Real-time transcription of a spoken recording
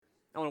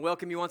I want to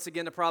welcome you once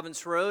again to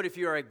Providence Road. If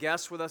you are a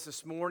guest with us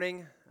this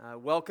morning,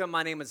 welcome.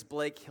 My name is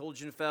Blake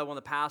Hilgenfeld, one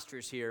of the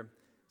pastors here.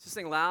 Is this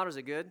thing loud? Is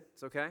it good?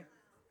 It's okay?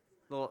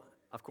 Well,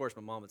 of course,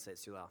 my mom would say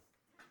it's too loud.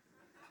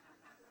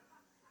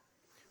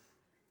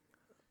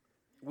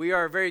 We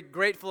are very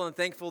grateful and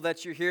thankful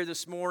that you're here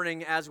this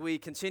morning as we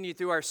continue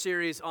through our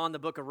series on the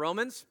book of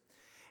Romans.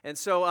 And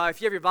so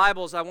if you have your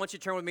Bibles, I want you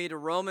to turn with me to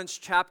Romans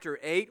chapter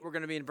 8. We're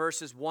going to be in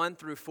verses 1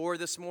 through 4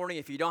 this morning.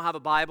 If you don't have a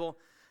Bible,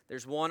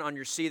 there's one on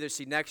your seat. There's a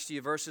seat next to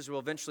you. Verses will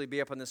eventually be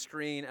up on the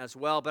screen as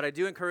well. But I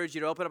do encourage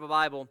you to open up a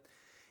Bible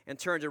and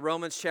turn to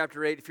Romans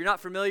chapter 8. If you're not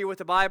familiar with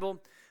the Bible,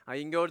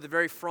 you can go to the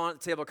very front of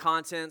the table of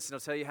contents, and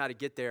I'll tell you how to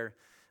get there.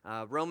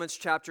 Romans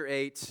chapter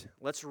 8.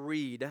 Let's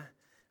read,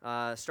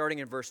 starting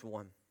in verse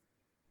 1.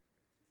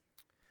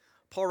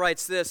 Paul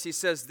writes this. He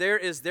says, "There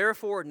is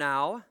therefore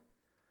now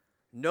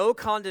no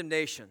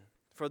condemnation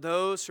for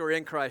those who are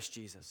in Christ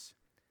Jesus.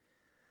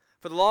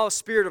 For the law of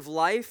Spirit of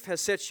life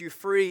has set you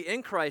free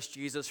in Christ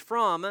Jesus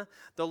from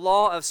the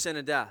law of sin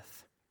and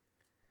death.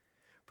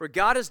 For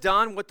God has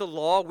done what the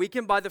law,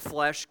 weakened by the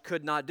flesh,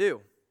 could not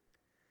do.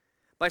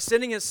 By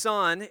sending His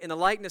Son in the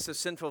likeness of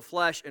sinful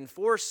flesh and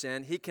for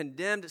sin, He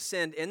condemned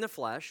sin in the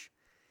flesh,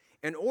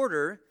 in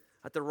order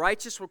that the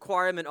righteous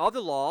requirement of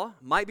the law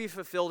might be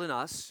fulfilled in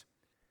us,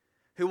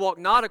 who walk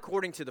not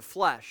according to the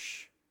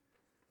flesh,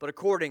 but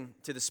according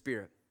to the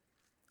Spirit."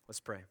 Let's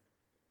pray.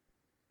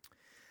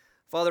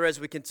 Father, as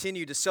we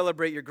continue to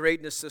celebrate your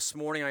greatness this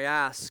morning, I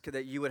ask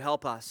that you would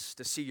help us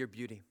to see your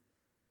beauty,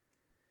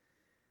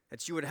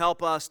 that you would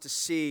help us to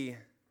see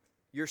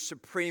your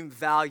supreme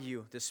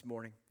value this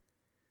morning,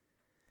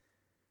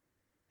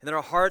 and that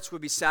our hearts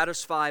would be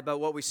satisfied by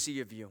what we see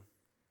of you.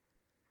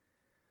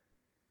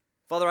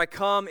 Father, I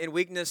come in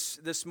weakness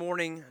this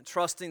morning,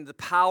 trusting the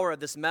power of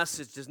this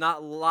message does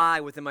not lie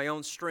within my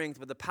own strength,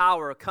 but the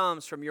power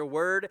comes from your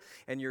word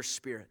and your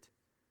Spirit.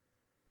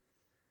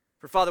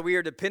 For Father, we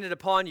are dependent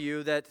upon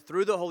you that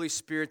through the Holy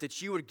Spirit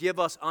that you would give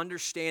us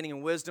understanding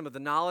and wisdom of the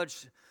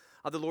knowledge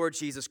of the Lord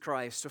Jesus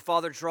Christ. So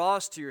Father, draw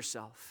us to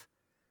yourself.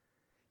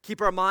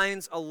 Keep our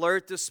minds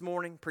alert this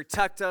morning.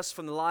 Protect us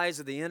from the lies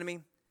of the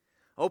enemy.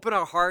 Open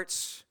our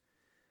hearts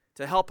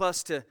to help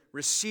us to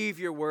receive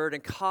your word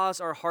and cause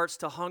our hearts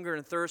to hunger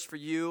and thirst for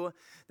you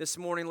this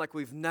morning like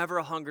we've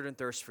never hungered and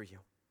thirsted for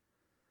you.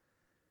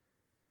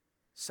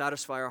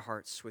 Satisfy our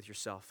hearts with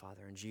yourself,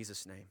 Father, in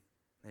Jesus' name.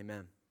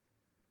 Amen.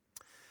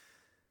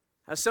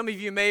 As some of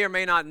you may or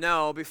may not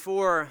know,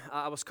 before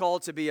I was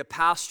called to be a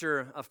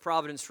pastor of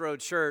Providence Road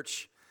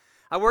Church,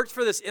 I worked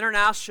for this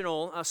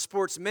international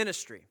sports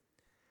ministry.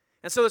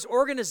 And so this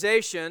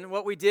organization,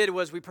 what we did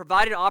was we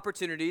provided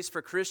opportunities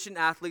for Christian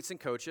athletes and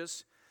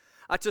coaches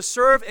to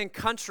serve in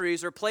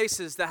countries or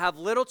places that have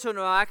little to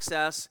no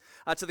access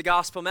to the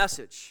gospel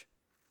message.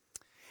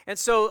 And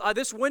so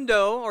this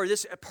window, or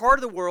this part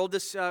of the world,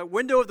 this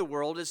window of the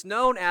world is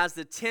known as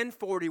the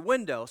 1040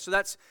 window. So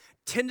that's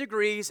 10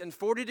 degrees and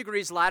 40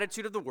 degrees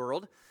latitude of the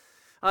world.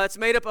 It's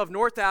made up of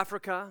North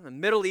Africa, the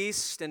Middle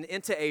East, and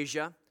into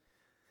Asia.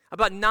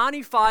 About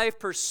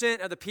 95%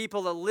 of the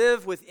people that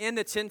live within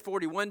the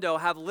 1040 window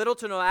have little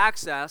to no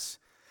access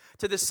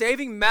to the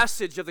saving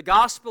message of the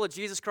gospel of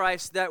Jesus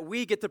Christ that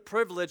we get the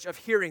privilege of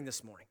hearing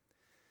this morning.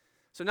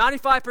 So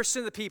 95%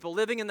 of the people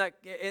living in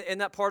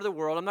that part of the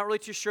world, I'm not really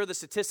too sure the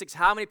statistics,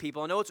 how many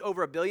people. I know it's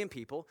over 1 billion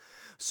people.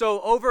 So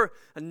over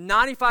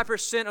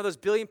 95% of those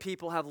billion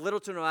people have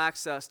little to no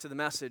access to the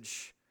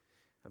message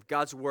of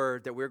God's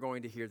word that we're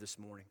going to hear this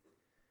morning.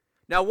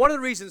 Now, one of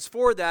the reasons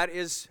for that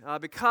is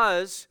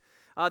because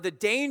the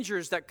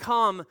dangers that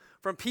come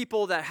from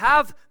people that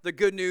have the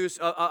good news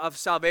of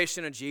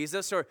salvation in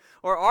Jesus or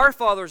are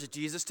followers of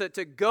Jesus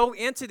to go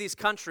into these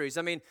countries.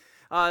 I mean,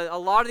 a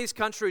lot of these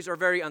countries are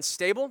very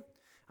unstable.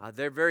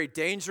 They're very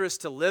dangerous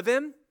to live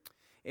in.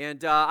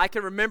 And I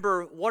can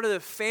remember one of the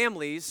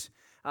families,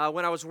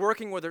 when I was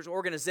working with this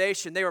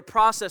organization, they were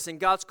processing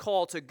God's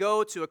call to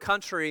go to a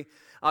country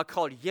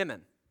called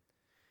Yemen.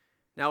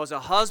 Now, it was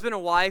a husband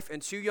and wife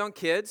and 2 young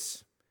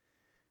kids.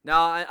 Now,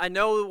 I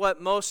know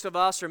what most of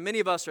us, or many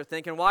of us, are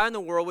thinking. Why in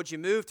the world would you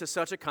move to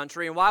such a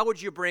country, and why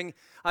would you bring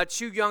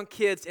 2 young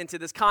kids into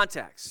this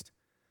context,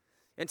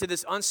 into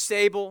this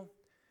unstable,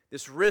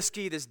 this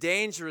risky, this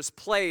dangerous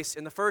place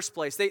in the first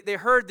place? They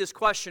heard this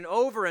question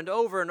over and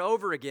over and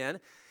over again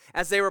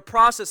as they were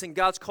processing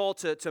God's call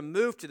to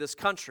move to this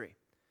country.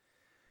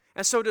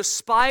 And so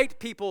despite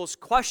people's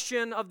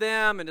question of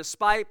them and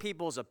despite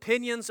people's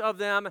opinions of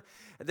them,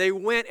 they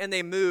went and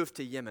they moved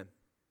to Yemen.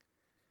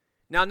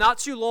 Now, not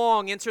too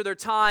long into their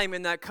time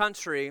in that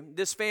country,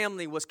 this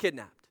family was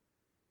kidnapped.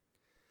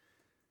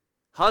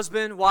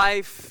 Husband,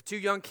 wife, 2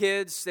 young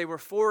kids, they were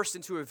forced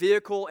into a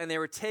vehicle and they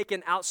were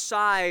taken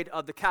outside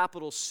of the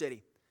capital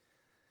city.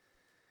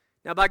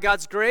 Now, by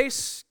God's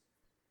grace,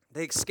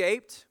 they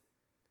escaped.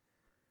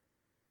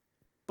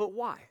 But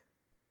why?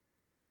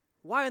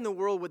 Why in the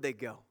world would they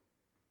go?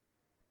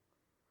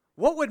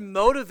 What would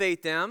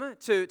motivate them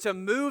to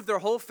move their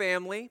whole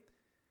family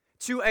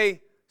to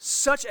a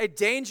such a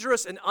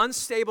dangerous and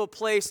unstable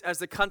place as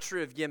the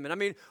country of Yemen? I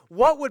mean,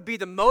 what would be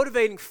the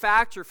motivating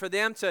factor for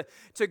them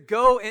to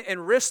go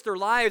and risk their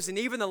lives and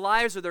even the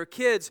lives of their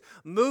kids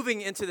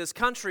moving into this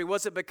country?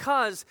 Was it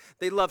because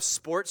they loved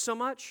sports so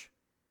much?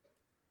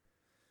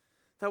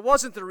 That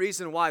wasn't the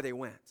reason why they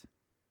went.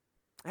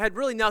 It had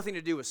really nothing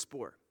to do with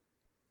sport.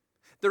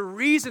 The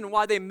reason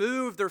why they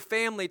moved their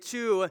family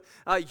to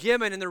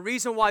Yemen and the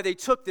reason why they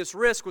took this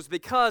risk was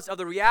because of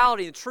the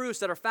reality and truths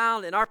that are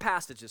found in our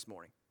passage this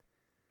morning.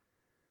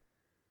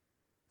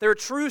 There are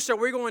truths that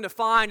we're going to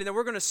find and that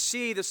we're going to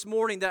see this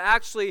morning that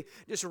actually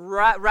just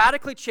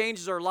radically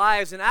changes our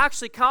lives and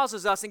actually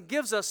causes us and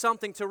gives us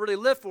something to really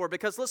live for.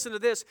 Because listen to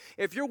this,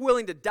 if you're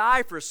willing to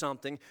die for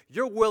something,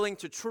 you're willing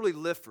to truly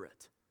live for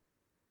it.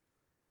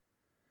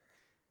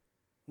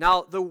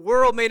 Now, the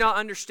world may not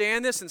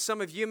understand this, and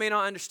some of you may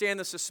not understand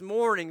this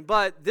morning,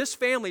 but this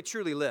family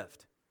truly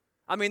lived.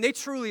 I mean, they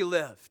truly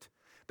lived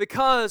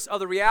because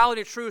of the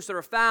reality of truths that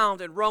are found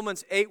in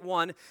Romans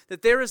 8:1,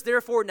 that there is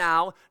therefore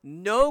now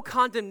no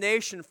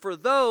condemnation for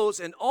those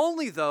and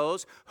only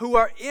those who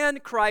are in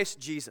Christ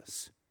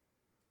Jesus.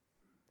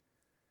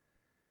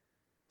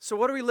 So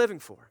what are we living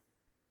for?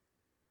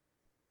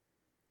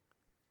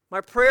 My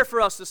prayer for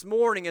us this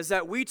morning is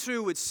that we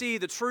too would see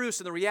the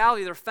truths and the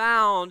reality that are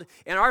found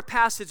in our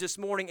passage this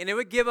morning, and it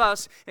would give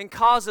us and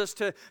cause us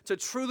to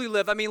truly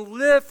live. I mean,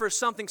 live for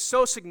something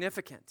so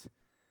significant,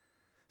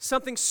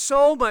 something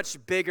so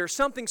much bigger,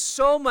 something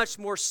so much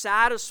more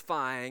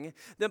satisfying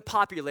than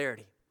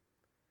popularity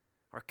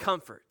or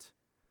comfort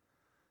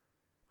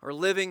or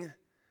living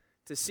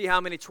to see how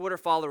many Twitter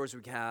followers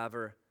we have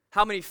or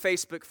how many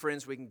Facebook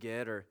friends we can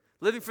get or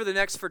living for the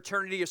next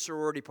fraternity or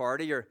sorority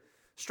party or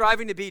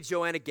striving to be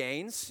Joanna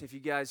Gaines. If you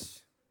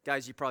guys,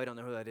 you probably don't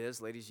know who that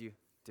is. Ladies, you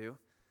do.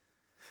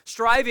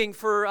 Striving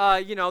for,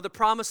 the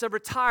promise of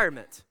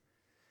retirement.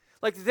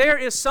 Like there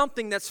is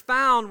something that's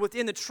found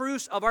within the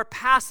truths of our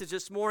passage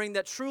this morning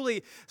that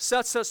truly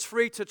sets us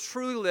free to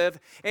truly live.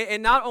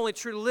 And not only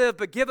truly live,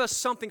 but give us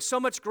something so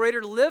much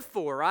greater to live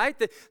for, right?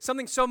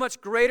 Something so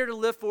much greater to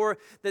live for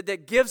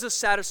that gives us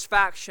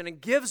satisfaction and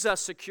gives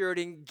us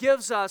security and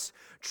gives us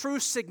true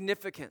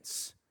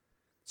significance.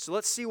 So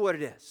let's see what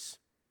it is.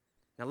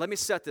 Now let me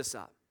set this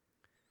up.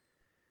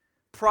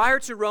 Prior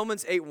to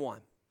Romans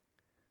 8:1,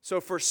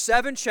 so for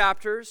 7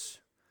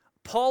 chapters,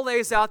 Paul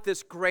lays out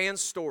this grand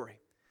story.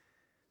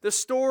 The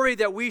story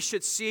that we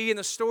should see and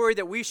the story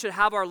that we should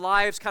have our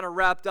lives kind of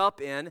wrapped up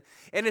in.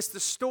 And it's the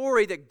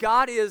story that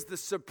God is the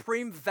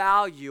supreme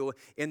value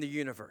in the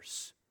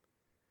universe.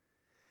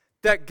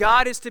 That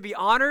God is to be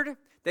honored,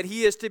 that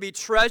He is to be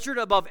treasured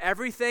above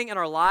everything in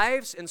our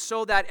lives, and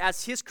so that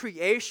as His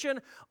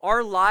creation,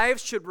 our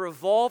lives should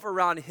revolve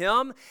around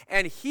Him,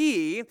 and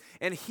He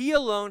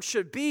alone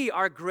should be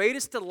our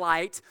greatest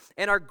delight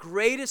and our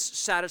greatest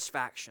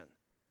satisfaction.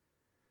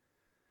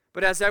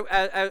 But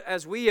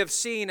as we have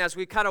seen, as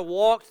we kind of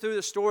walked through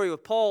the story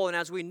with Paul, and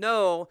as we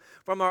know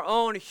from our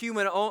own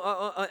human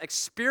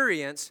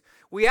experience,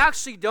 we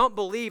actually don't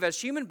believe,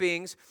 as human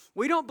beings,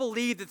 we don't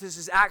believe that this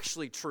is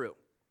actually true.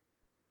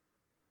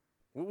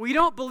 We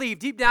don't believe,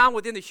 deep down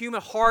within the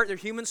human heart, the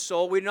human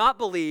soul, we do not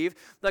believe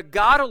that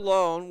God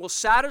alone will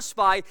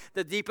satisfy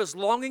the deepest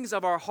longings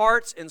of our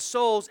hearts and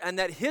souls, and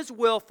that His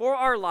will for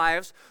our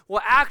lives will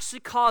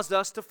actually cause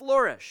us to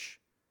flourish.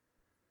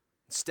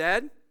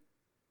 Instead,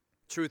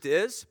 truth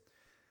is,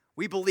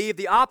 we believe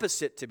the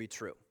opposite to be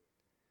true.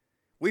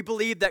 We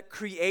believe that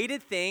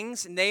created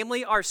things,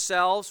 namely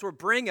ourselves, will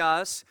bring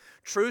us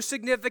true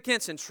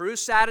significance and true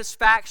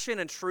satisfaction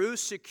and true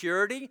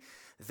security.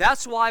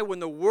 That's why when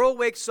the world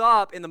wakes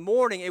up in the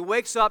morning, it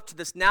wakes up to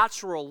this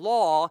natural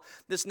law,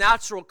 this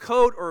natural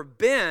code or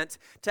bent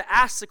to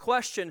ask the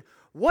question,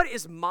 what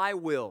is my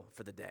will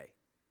for the day?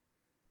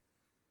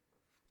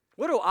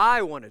 What do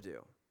I want to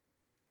do?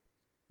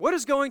 What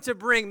is going to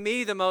bring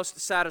me the most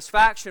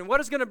satisfaction? What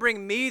is going to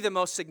bring me the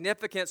most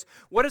significance?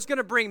 What is going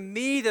to bring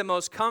me the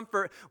most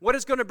comfort? What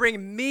is going to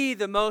bring me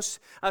the most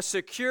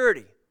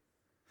security?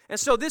 And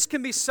so this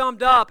can be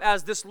summed up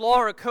as this law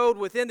or code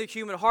within the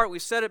human heart.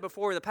 We've said it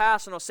before in the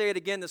past, and I'll say it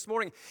again this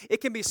morning.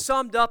 It can be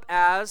summed up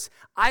as,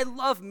 I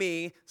love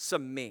me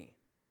some me.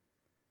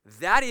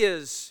 That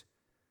is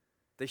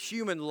the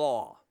human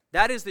law.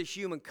 That is the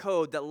human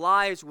code that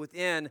lies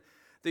within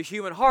the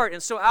human heart.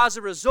 And so as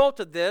a result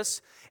of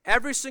this,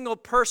 every single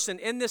person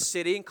in this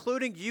city,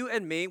 including you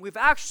and me, we've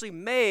actually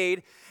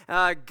made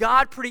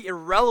God pretty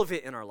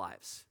irrelevant in our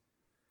lives.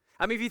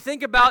 I mean, if you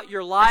think about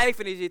your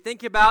life and if you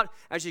think about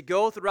as you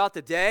go throughout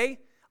the day,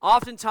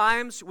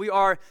 oftentimes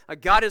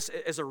God is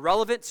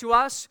irrelevant to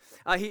us.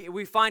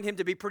 We find Him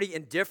to be pretty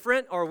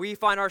indifferent, or we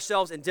find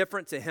ourselves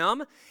indifferent to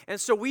Him. And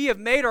so we have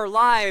made our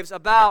lives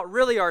about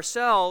really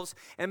ourselves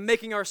and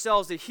making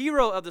ourselves the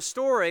hero of the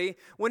story,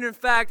 when in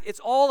fact it's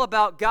all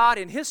about God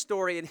and His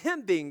story and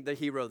Him being the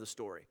hero of the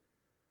story.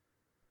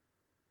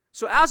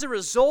 So as a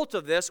result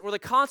of this, or the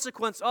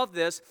consequence of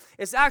this,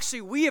 is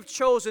actually we have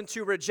chosen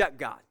to reject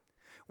God.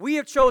 We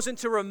have chosen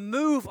to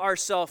remove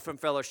ourselves from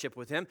fellowship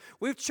with Him.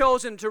 We've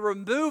chosen to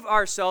remove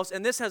ourselves,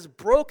 and this has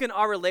broken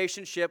our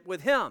relationship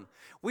with Him.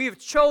 We have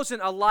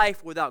chosen a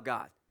life without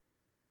God.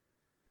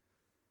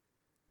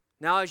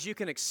 Now, as you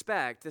can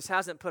expect, this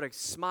hasn't put a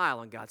smile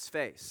on God's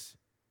face.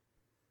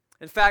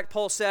 In fact,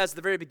 Paul says at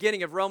the very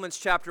beginning of Romans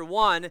chapter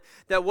 1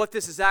 that what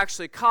this has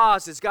actually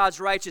caused is God's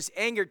righteous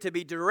anger to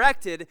be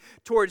directed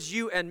towards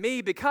you and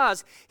me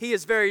because He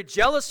is very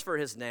jealous for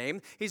His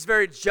name, He's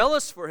very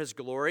jealous for His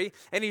glory,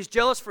 and He's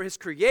jealous for His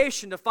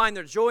creation to find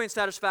their joy and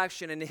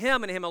satisfaction in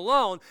Him and Him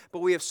alone,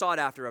 but we have sought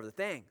after other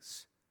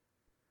things.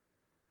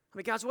 I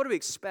mean, guys, what do we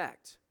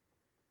expect?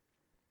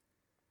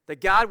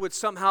 That God would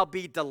somehow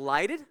be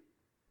delighted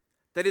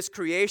that His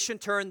creation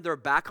turned their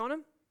back on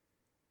Him?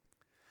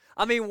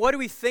 I mean, what do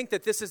we think,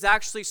 that this is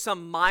actually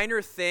some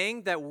minor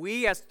thing that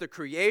we as the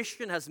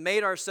creation has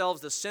made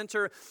ourselves the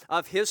center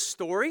of His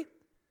story?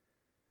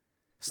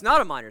 It's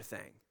not a minor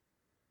thing.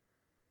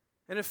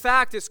 And in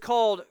fact, it's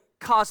called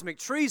cosmic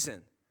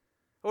treason.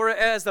 Or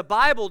as the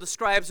Bible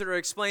describes it or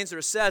explains it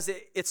or says,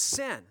 it's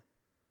sin.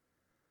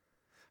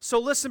 So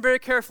listen very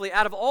carefully.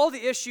 Out of all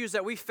the issues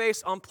that we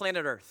face on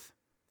planet Earth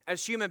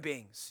as human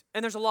beings,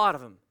 and there's a lot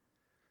of them,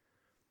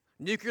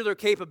 nuclear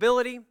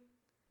capability,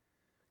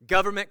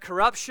 government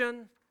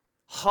corruption,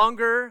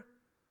 hunger,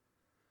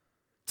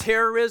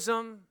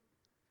 terrorism,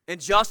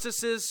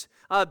 injustices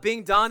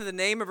being done in the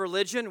name of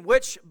religion,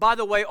 which, by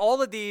the way,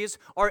 all of these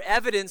are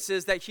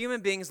evidences that human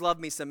beings love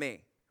me some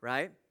me,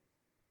 right?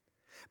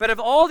 But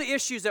of all the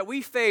issues that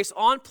we face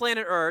on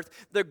planet Earth,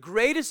 the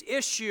greatest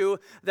issue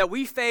that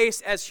we face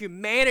as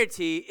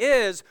humanity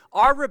is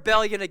our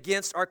rebellion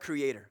against our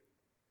Creator.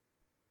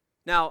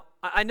 Now,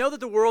 I know that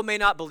the world may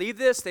not believe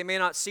this, they may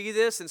not see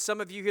this, and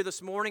some of you here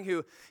this morning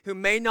who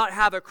may not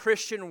have a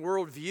Christian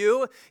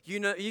worldview,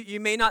 you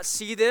may not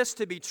see this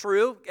to be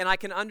true, and I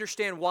can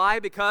understand why,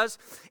 because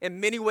in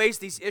many ways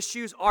these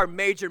issues are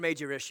major,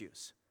 major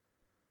issues.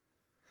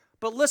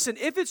 But listen,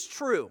 if it's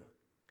true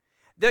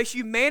that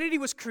humanity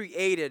was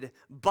created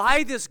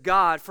by this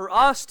God for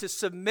us to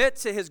submit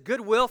to His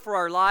goodwill for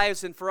our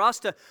lives and for us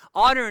to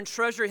honor and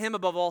treasure Him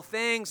above all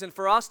things and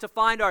for us to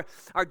find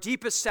our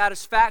deepest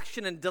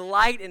satisfaction and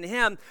delight in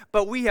Him,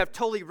 but we have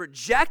totally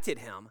rejected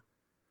Him,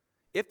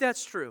 if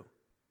that's true,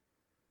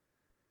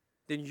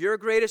 then your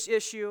greatest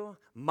issue,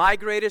 my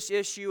greatest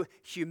issue,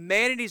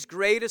 humanity's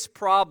greatest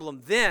problem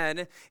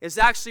then is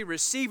actually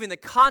receiving the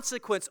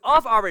consequence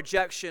of our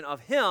rejection of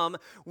Him,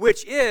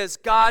 which is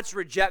God's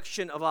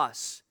rejection of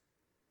us.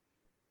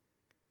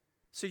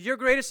 So your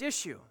greatest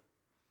issue,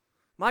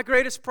 my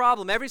greatest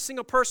problem, every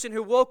single person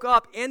who woke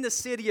up in the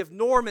city of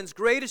Norman's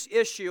greatest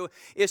issue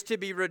is to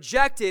be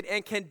rejected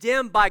and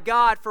condemned by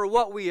God for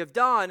what we have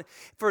done,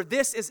 for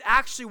this is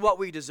actually what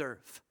we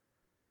deserve.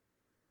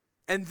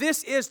 And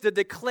this is the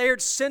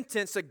declared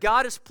sentence that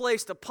God has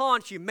placed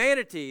upon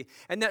humanity,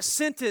 and that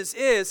sentence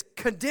is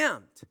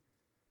condemned.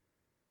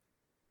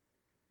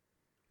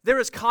 There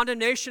is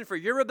condemnation for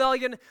your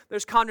rebellion.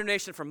 There's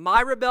condemnation for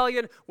my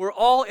rebellion. We're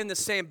all in the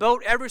same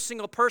boat. Every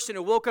single person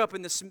who woke up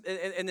in this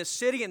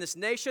city, in this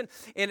nation,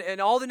 in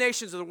all the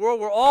nations of the world,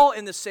 we're all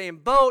in the same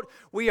boat.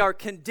 We are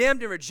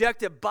condemned and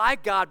rejected by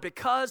God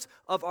because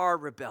of our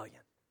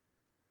rebellion.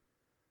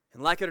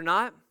 And like it or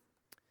not,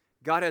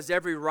 God has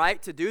every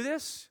right to do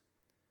this.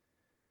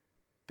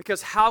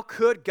 Because how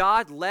could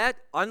God let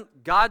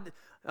God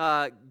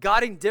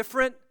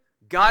indifferent,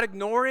 God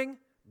ignoring,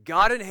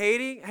 God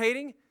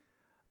hating,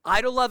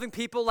 idol-loving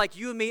people like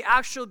you and me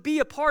actually be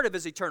a part of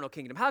His eternal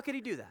kingdom? How could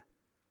He do that?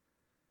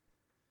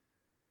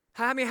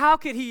 I mean, how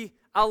could He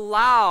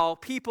allow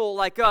people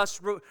like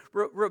us,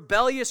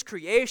 rebellious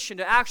creation,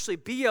 to actually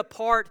be a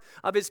part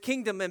of His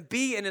kingdom and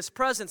be in His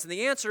presence? And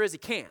the answer is He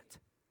can't.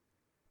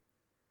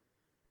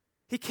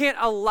 He can't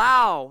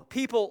allow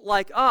people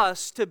like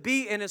us to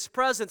be in His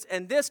presence.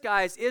 And this,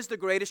 guys, is the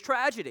greatest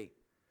tragedy.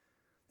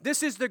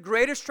 This is the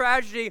greatest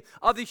tragedy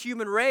of the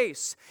human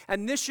race.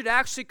 And this should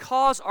actually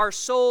cause our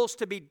souls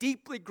to be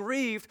deeply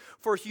grieved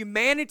for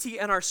humanity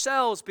and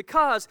ourselves,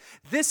 because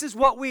this is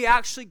what we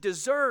actually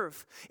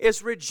deserve,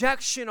 is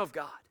rejection of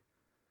God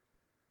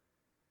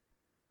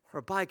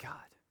or by God.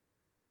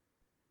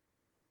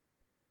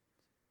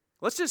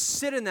 Let's just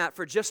sit in that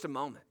for just a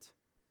moment.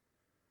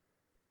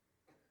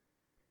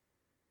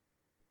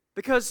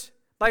 Because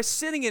by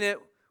sitting in it,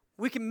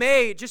 we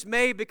may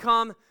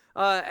become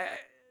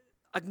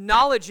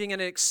acknowledging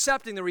and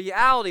accepting the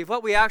reality of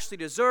what we actually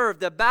deserve,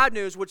 the bad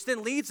news, which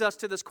then leads us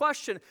to this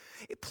question.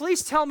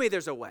 Please tell me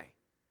there's a way.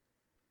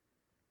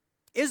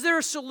 Is there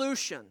a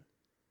solution?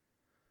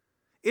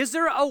 Is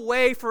there a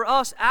way for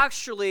us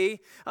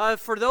actually,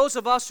 for those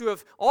of us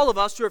all of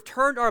us who have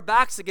turned our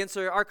backs against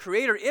our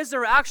Creator, is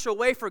there an actual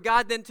way for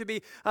God then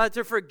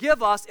to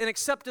forgive us and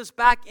accept us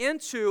back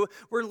into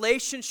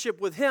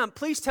relationship with Him?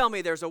 Please tell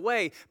me there's a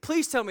way.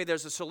 Please tell me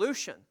there's a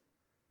solution.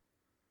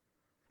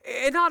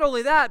 And not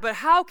only that, but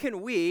how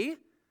can we,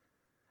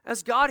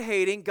 as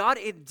God-hating,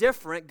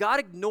 God-indifferent,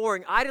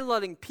 God-ignoring,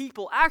 idol-loving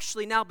people,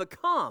 actually now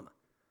become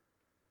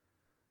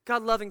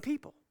God-loving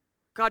people,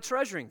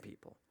 God-treasuring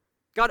people?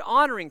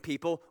 God-honoring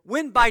people,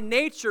 when by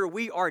nature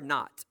we are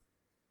not.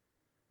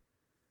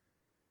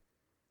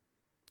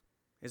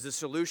 Is the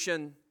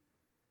solution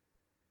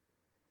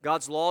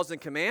God's laws and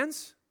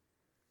commands?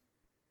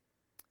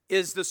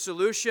 Is the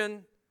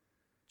solution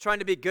trying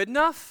to be good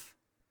enough?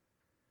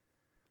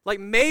 Like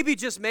maybe,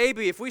 just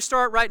maybe, if we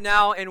start right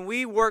now and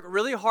we work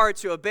really hard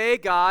to obey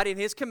God and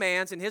His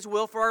commands and His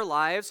will for our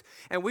lives,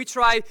 and we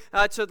try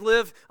to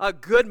live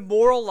good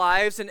moral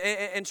lives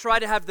and try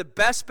to have the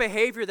best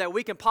behavior that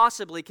we can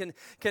possibly can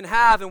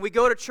have, and we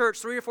go to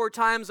church 3 or 4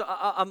 times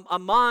a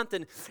month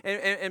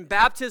and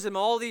baptism,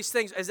 all these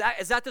things, is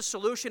that the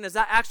solution? Is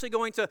that actually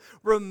going to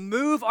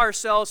remove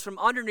ourselves from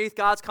underneath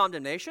God's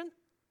condemnation?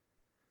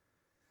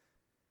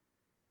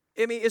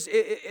 I mean,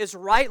 is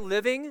right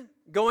living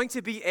going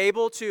to be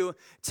able to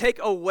take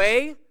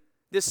away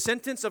this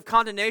sentence of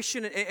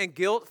condemnation and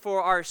guilt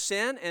for our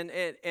sin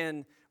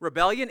and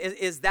rebellion?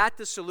 Is that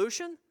the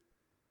solution?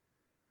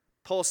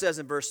 Paul says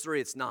in verse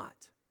 3, it's not.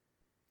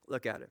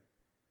 Look at it.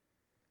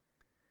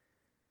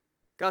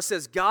 God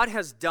says, God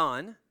has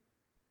done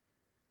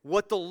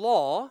what the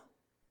law,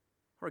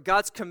 or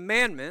God's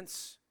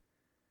commandments,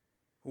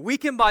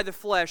 weakened by the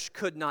flesh,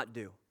 could not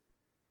do.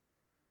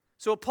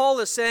 So what Paul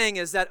is saying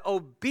is that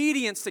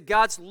obedience to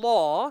God's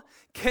law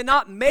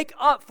cannot make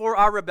up for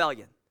our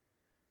rebellion.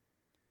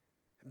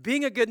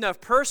 Being a good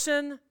enough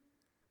person,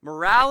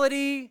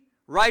 morality,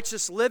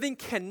 righteous living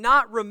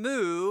cannot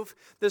remove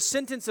the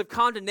sentence of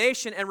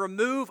condemnation and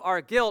remove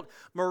our guilt.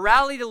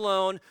 Morality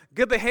alone,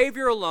 good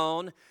behavior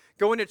alone,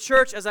 going to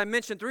church, as I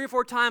mentioned, 3 or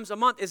 4 times a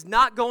month is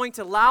not going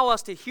to allow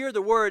us to hear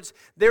the words,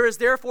 "There is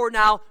therefore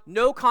now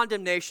no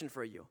condemnation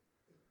for you."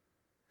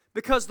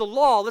 Because the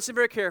law, listen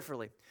very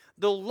carefully,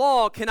 the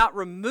law cannot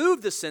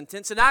remove the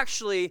sentence. It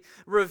actually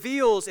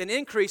reveals and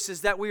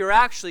increases that we are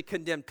actually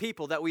condemned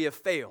people, that we have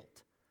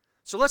failed.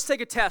 So let's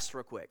take a test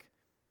real quick.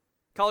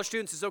 College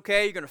students, it's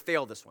okay, you're going to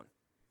fail this one.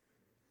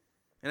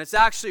 And it's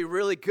actually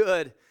really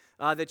good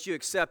that you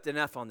accept an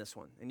F on this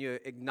one and you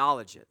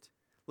acknowledge it.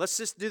 Let's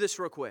just do this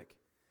real quick.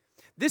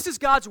 This is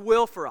God's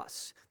will for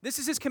us. This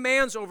is His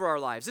commands over our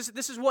lives.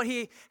 This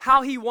is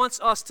how He wants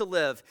us to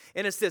live.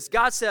 And it's this.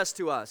 God says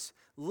to us,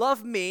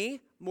 love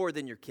me more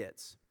than your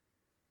kids.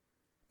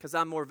 Because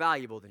I'm more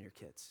valuable than your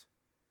kids.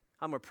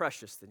 I'm more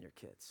precious than your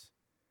kids.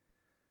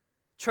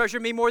 Treasure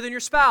me more than your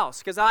spouse,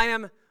 because I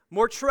am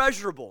more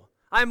treasurable.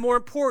 I am more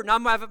important.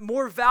 I have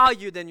more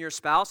value than your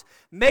spouse.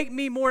 Make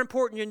me more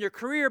important in your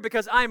career,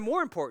 because I am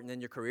more important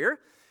than your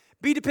career.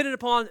 Be dependent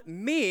upon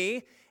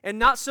me and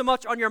not so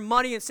much on your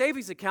money and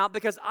savings account,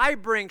 because I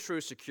bring true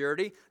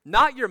security,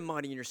 not your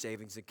money and your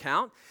savings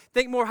account.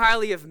 Think more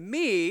highly of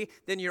me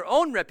than your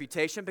own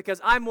reputation, because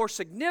I'm more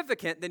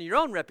significant than your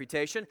own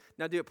reputation.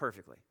 Now do it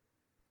perfectly.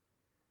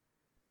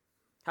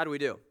 How do we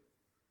do?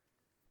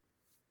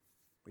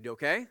 We do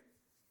okay?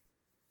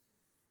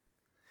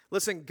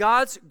 Listen,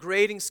 God's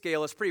grading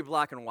scale is pretty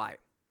black and white.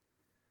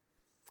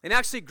 And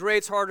actually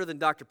grades harder than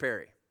Dr.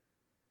 Perry.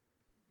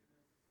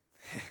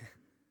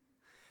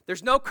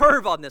 There's no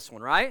curve on this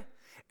one, right?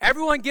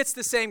 Everyone gets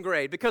the same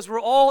grade because we're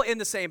all in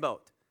the same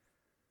boat.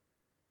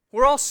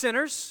 We're all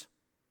sinners.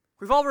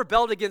 We've all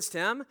rebelled against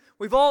Him.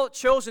 We've all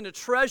chosen to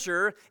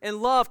treasure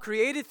and love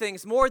created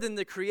things more than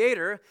the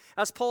Creator.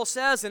 As Paul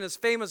says in his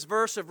famous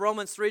verse of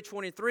Romans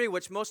 3:23,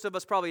 which most of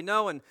us probably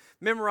know and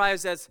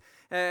memorize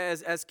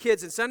as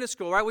kids in Sunday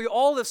school, right? We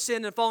all have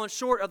sinned and fallen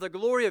short of the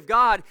glory of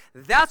God.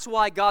 That's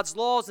why God's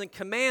laws and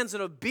commands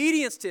and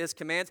obedience to His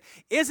commands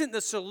isn't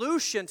the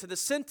solution to the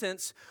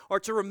sentence or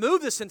to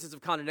remove the sentence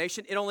of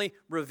condemnation. It only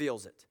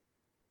reveals it.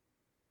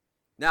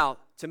 Now,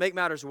 to make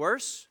matters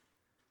worse,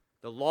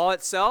 the law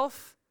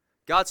itself,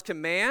 God's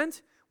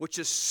command, which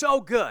is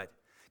so good.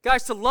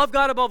 Guys, to love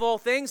God above all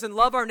things and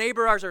love our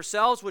neighbor as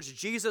ourselves, which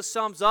Jesus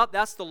sums up,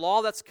 that's the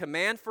law, that's a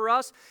command for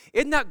us.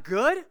 Isn't that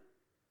good?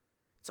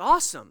 It's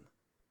awesome.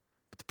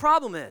 But the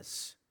problem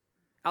is,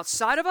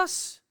 outside of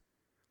us,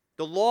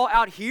 the law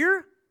out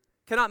here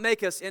cannot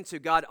make us into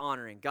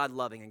God-honoring,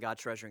 God-loving, and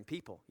God-treasuring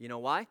people. You know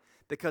why?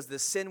 Because the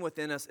sin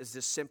within us is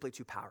just simply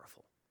too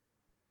powerful.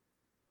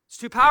 It's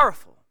too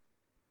powerful.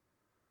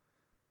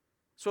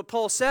 So what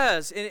Paul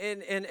says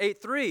in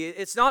 8:3,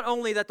 it's not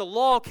only that the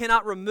law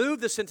cannot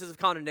remove the sentence of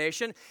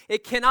condemnation,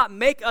 it cannot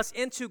make us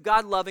into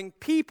God-loving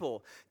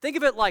people. Think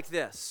of it like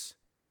this.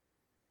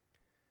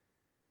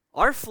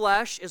 Our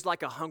flesh is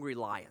like a hungry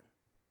lion,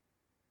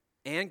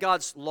 and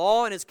God's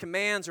law and His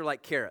commands are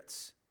like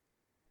carrots.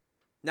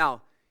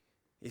 Now,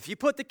 if you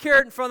put the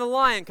carrot in front of the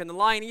lion, can the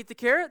lion eat the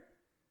carrot?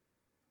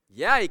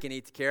 Yeah, he can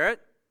eat the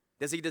carrot.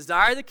 Does he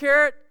desire the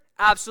carrot?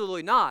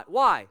 Absolutely not.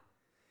 Why?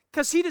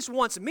 Because he just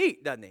wants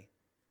meat, doesn't he?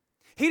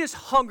 He just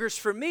hungers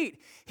for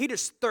meat. He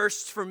just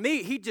thirsts for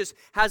meat. He just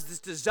has this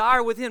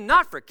desire within him,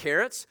 not for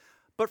carrots,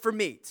 but for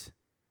meat.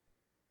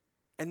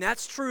 And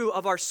that's true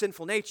of our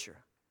sinful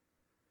nature.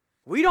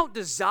 We don't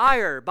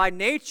desire, by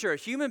nature,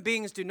 human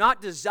beings do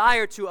not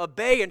desire to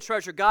obey and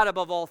treasure God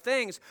above all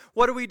things.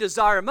 What do we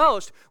desire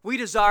most? We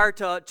desire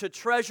to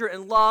treasure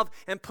and love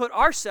and put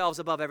ourselves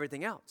above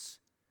everything else.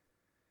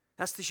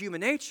 That's the human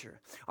nature.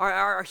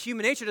 Our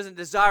human nature doesn't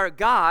desire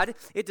God,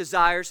 it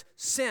desires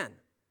sin.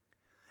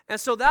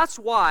 And so that's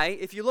why,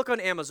 if you look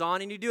on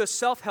Amazon and you do a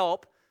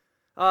self-help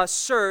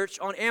search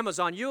on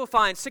Amazon, you will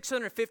find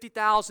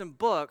 650,000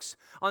 books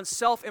on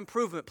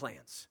self-improvement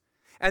plans.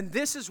 And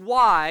this is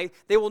why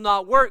they will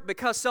not work,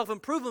 because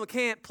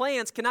self-improvement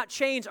plans cannot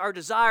change our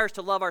desires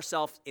to love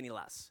ourselves any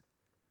less.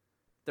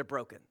 They're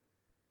broken.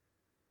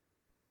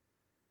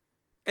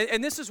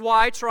 And this is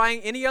why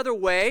trying any other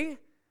way,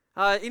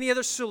 any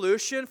other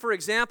solution, for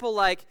example,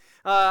 like,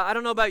 I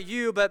don't know about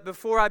you, but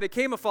before I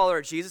became a follower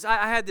of Jesus,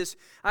 I had this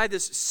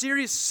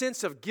serious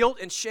sense of guilt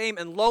and shame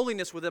and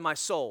loneliness within my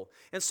soul.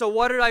 And so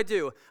what did I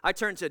do? I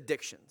turned to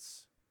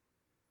addictions.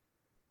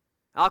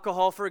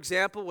 Alcohol, for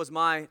example, was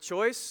my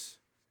choice.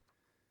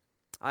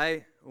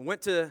 I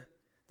went to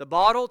the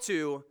bottle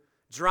to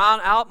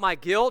drown out my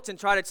guilt and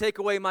try to take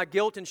away my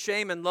guilt and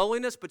shame and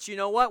loneliness, but you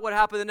know what? What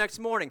happened the next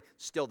morning?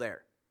 Still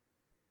there.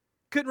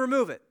 Couldn't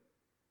remove it.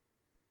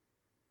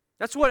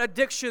 That's what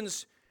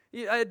addictions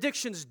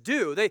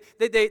do.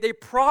 They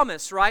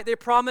promise, right? They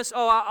promise,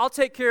 oh, I'll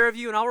take care of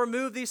you and I'll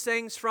remove these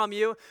things from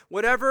you.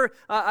 Whatever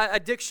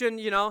addiction,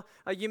 you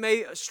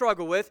may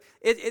struggle with,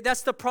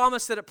 that's the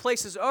promise that it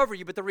places over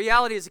you. But the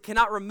reality is it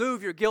cannot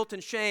remove your guilt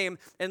and shame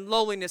and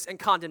loneliness and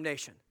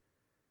condemnation.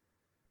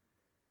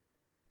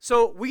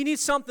 So we need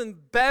something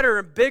better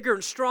and bigger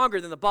and stronger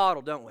than the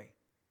bottle, don't we?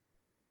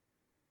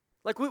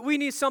 Like we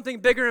need something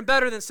bigger and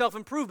better than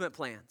self-improvement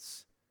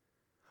plans.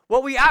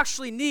 What we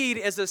actually need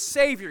is a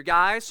Savior,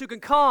 guys, who can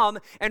come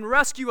and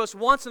rescue us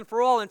once and for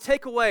all and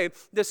take away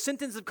the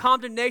sentence of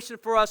condemnation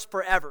for us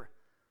forever.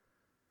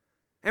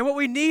 And what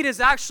we need is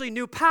actually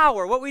new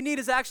power. What we need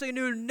is actually a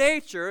new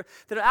nature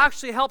that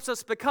actually helps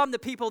us become the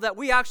people that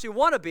we actually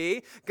want to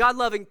be,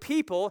 God-loving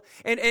people,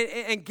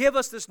 and give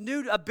us this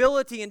new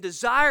ability and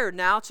desire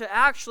now to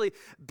actually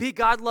be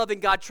God-loving,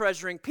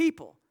 God-treasuring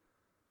people.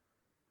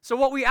 So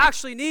what we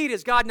actually need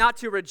is God not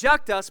to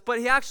reject us,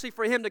 but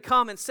for Him to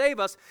come and save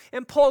us.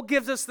 And Paul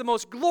gives us the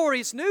most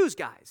glorious news,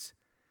 guys.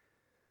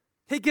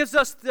 He gives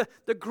us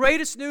the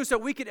greatest news that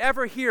we could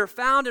ever hear,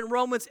 found in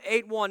Romans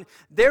 8:1.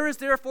 There is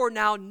therefore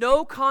now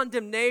no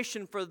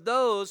condemnation for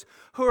those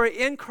who are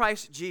in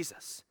Christ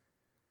Jesus.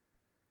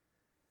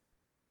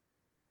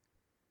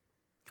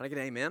 Can I get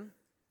an amen?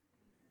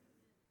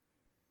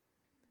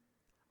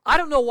 I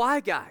don't know why,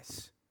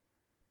 guys,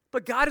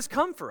 but God has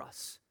come for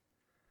us.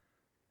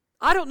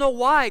 I don't know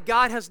why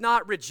God has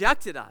not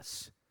rejected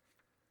us.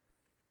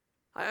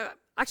 I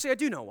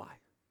do know why.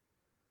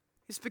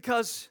 It's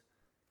because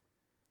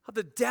of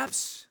the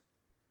depths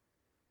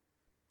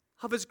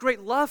of His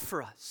great love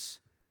for us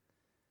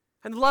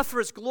and love for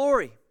His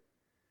glory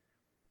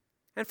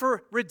and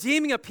for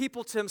redeeming a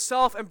people to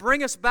Himself and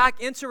bring us back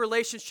into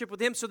relationship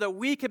with Him so that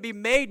we can be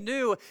made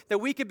new, that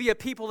we can be a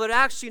people that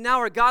actually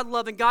now are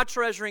God-loving,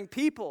 God-treasuring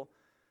people.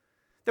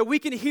 That we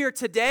can hear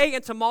today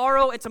and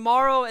tomorrow and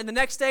the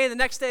next day and the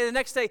next day and the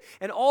next day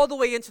and all the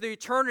way into the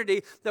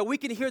eternity, that we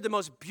can hear the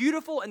most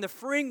beautiful and the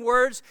freeing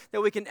words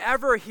that we can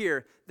ever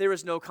hear. There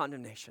is no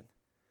condemnation.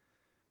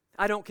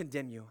 I don't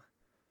condemn you.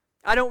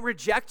 I don't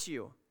reject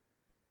you.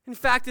 In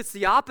fact, it's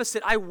the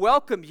opposite. I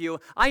welcome you.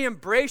 I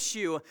embrace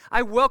you.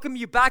 I welcome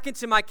you back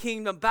into my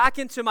kingdom, back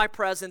into my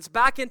presence,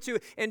 back into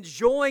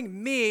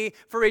enjoying me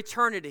for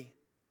eternity.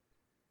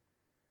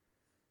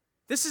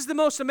 This is the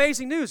most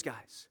amazing news,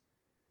 guys.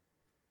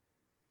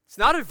 It's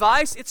not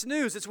advice, it's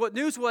news. It's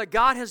what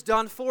God has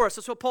done for us.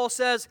 That's what Paul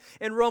says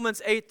in Romans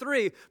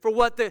 8:3. For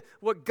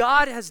what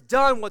God has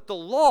done, what the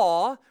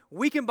law,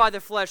 weakened by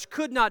the flesh,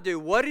 could not do.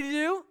 What did He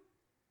do?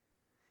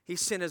 He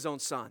sent His own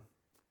Son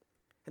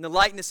in the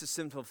likeness of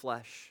sinful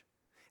flesh.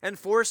 And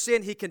for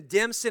sin, He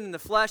condemned sin in the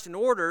flesh in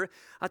order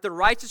that the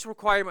righteous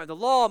requirement of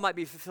the law might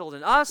be fulfilled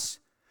in us,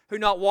 who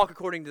not walk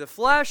according to the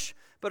flesh,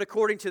 but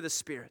according to the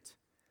Spirit.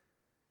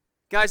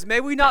 Guys, may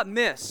we not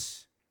miss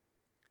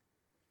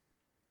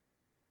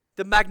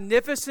the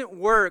magnificent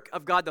work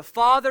of God the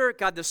Father,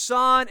 God the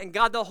Son, and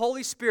God the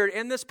Holy Spirit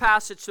in this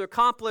passage to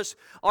accomplish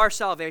our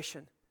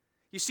salvation.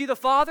 You see the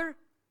Father?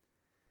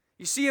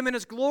 You see Him in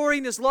His glory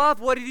and His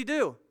love. What did He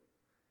do?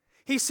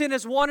 He sent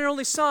His one and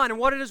only Son. And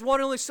what did His one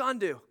and only Son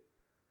do?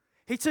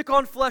 He took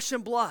on flesh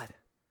and blood.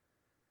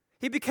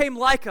 He became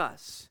like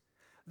us.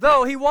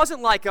 Though He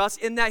wasn't like us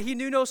in that He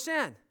knew no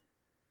sin.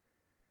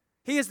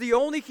 He is the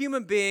only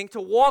human being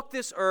to walk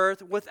this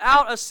earth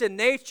without a sin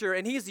nature,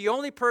 and He's the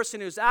only person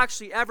who's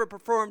actually ever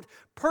performed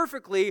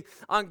perfectly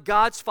on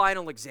God's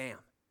final exam.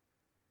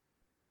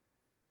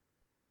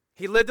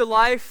 He lived a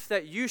life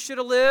that you should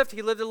have lived.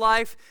 He lived a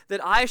life that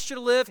I should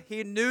have lived.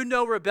 He knew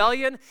no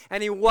rebellion,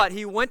 and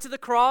He went to the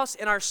cross,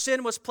 and our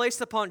sin was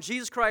placed upon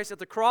Jesus Christ at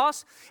the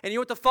cross, and you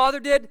know what the Father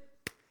did?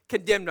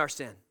 Condemned our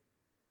sin.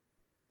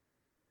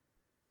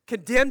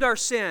 Condemned our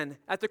sin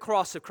at the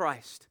cross of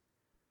Christ.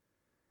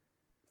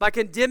 By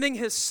condemning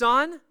His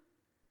Son,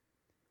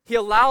 He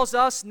allows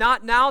us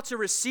not now to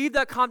receive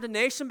that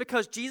condemnation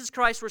because Jesus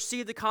Christ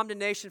received the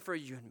condemnation for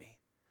you and me.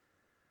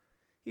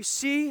 You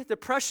see the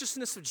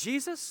preciousness of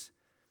Jesus?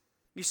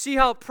 You see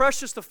how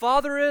precious the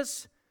Father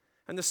is?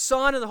 And the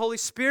Son and the Holy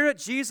Spirit,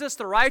 Jesus,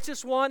 the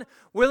righteous one,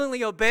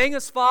 willingly obeying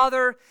his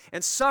Father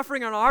and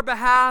suffering on our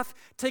behalf,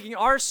 taking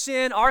our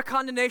sin, our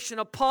condemnation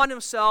upon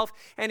himself,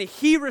 and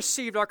he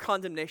received our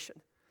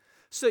condemnation.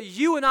 So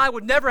you and I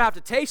would never have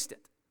to taste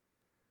it.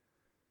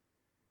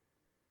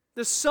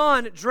 The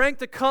Son drank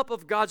the cup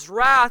of God's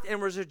wrath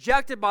and was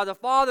rejected by the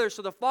Father,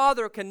 so the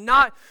Father can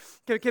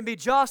be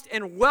just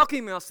and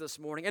welcoming us this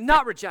morning and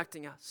not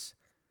rejecting us.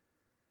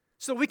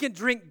 So we can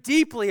drink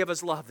deeply of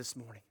his love this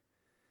morning.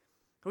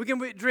 We can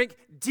drink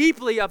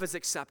deeply of his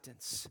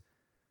acceptance.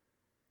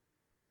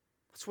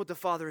 That's what the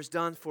Father has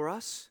done for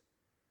us.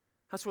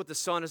 That's what the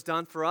Son has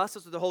done for us.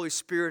 That's what the Holy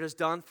Spirit has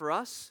done for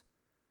us.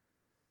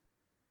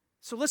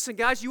 So listen,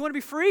 guys, you want to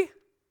be free?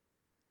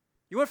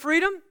 You want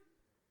freedom?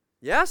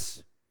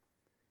 Yes?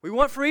 We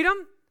want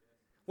freedom?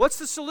 What's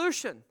the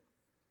solution?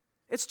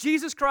 It's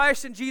Jesus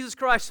Christ and Jesus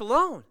Christ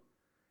alone.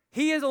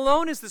 He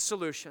alone is the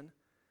solution.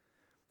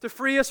 To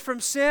free us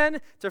from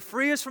sin, to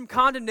free us from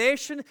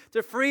condemnation,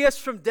 to free us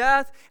from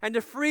death, and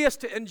to free us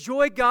to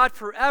enjoy God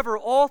forever,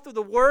 all through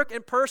the work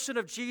and person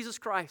of Jesus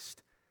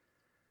Christ.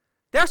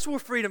 That's where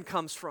freedom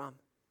comes from.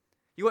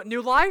 You want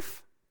new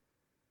life?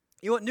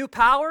 You want new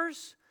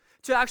powers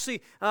to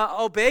actually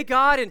obey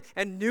God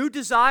and new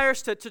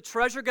desires to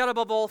treasure God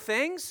above all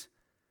things?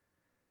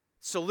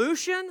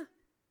 Solution?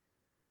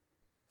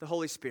 The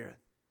Holy Spirit.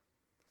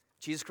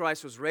 Jesus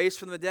Christ was raised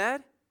from the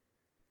dead,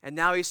 and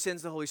now he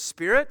sends the Holy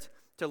Spirit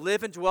to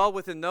live and dwell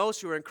within those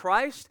who are in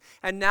Christ.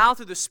 And now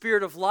through the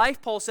Spirit of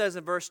life, Paul says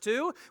in verse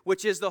 2,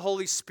 which is the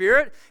Holy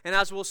Spirit. And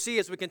as we'll see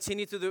as we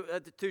continue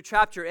through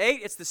chapter 8,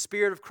 it's the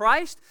Spirit of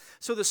Christ.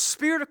 So the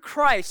Spirit of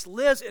Christ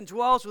lives and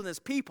dwells within his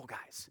people,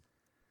 guys.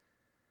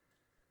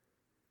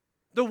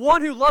 The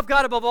one who loved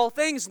God above all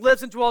things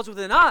lives and dwells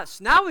within us.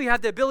 Now we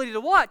have the ability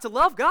to what? To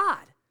love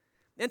God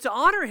and to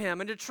honor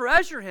him and to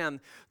treasure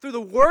him through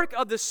the work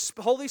of the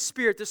Holy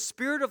Spirit, the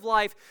Spirit of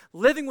life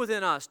living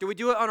within us. Do we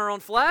do it on our own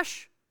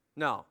flesh?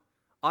 No.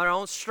 On our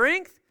own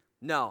strength?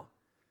 No.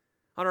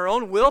 On our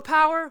own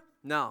willpower?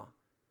 No.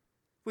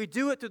 We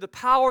do it through the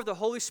power of the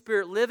Holy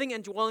Spirit living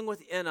and dwelling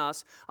within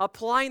us,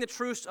 applying the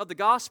truths of the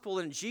gospel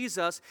in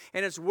Jesus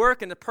and his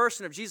work in the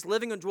person of Jesus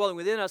living and dwelling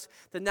within us,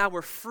 that now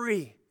we're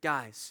free,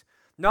 guys.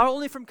 Not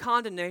only from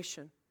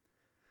condemnation,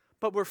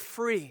 but we're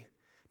free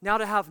now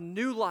to have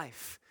new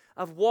life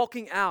of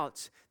walking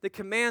out the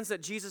commands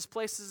that Jesus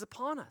places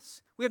upon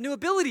us. We have new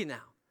ability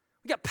now.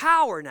 We got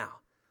power now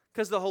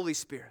because of the Holy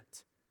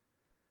Spirit.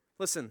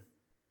 Listen,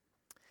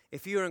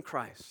 if you're in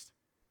Christ,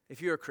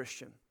 if you're a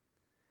Christian,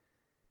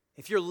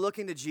 if you're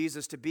looking to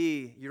Jesus to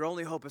be your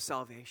only hope of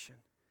salvation,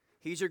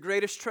 he's your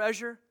greatest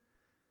treasure,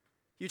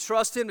 you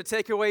trust him to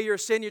take away your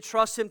sin, you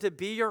trust him to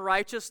be your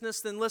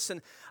righteousness, then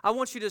listen, I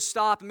want you to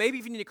stop. Maybe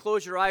if you need to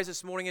close your eyes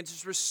this morning and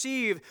just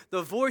receive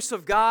the voice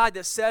of God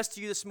that says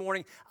to you this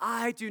morning,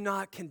 I do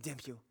not condemn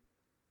you.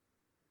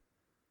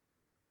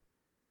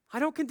 I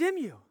don't condemn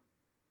you.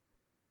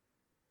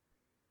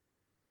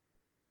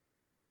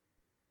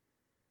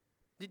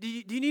 Do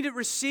you need to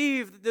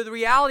receive the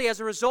reality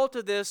as a result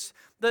of this,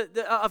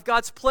 of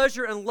God's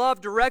pleasure and love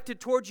directed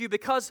towards you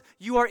because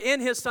you are in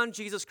his Son,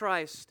 Jesus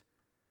Christ?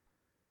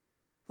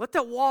 Let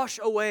that wash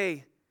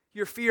away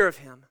your fear of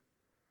him.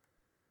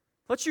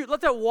 Let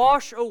that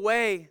wash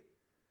away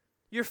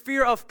your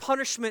fear of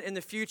punishment in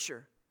the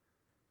future.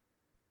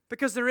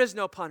 Because there is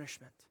no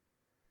punishment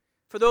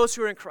for those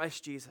who are in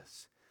Christ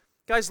Jesus.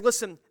 Guys,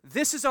 listen,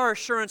 this is our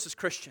assurance as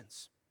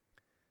Christians.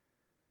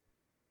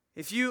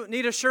 If you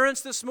need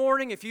assurance this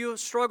morning, if you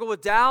struggle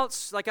with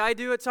doubts like I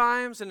do at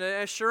times and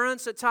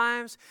assurance at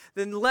times,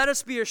 then let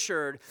us be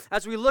assured.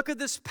 As we look at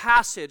this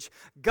passage,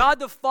 God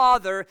the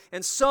Father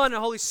and Son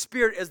and Holy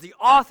Spirit is the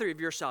author of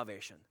your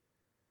salvation.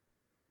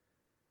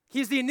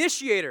 He's the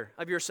initiator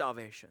of your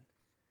salvation.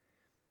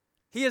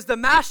 He is the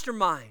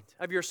mastermind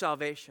of your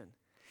salvation.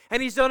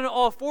 And he's done it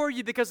all for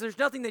you because there's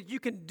nothing that you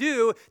can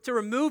do to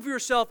remove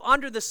yourself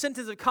under the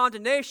sentence of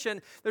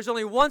condemnation. There's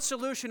only one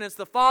solution. It's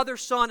the Father,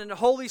 Son, and the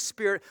Holy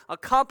Spirit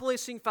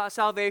accomplishing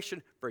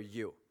salvation for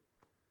you.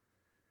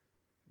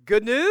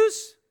 Good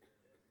news?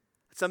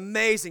 It's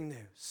amazing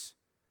news.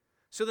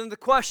 So then the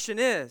question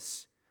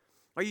is,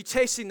 are you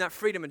tasting that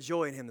freedom and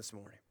joy in him this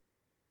morning?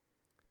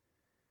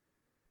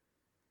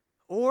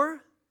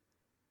 Or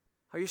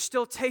are you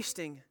still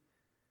tasting,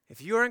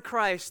 if you're in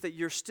Christ, that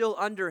you're still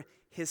under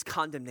his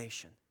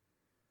condemnation?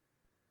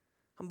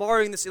 I'm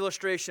borrowing this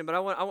illustration, but I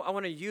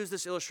want to use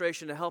this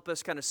illustration to help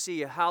us kind of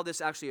see how this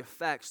actually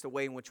affects the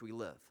way in which we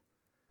live.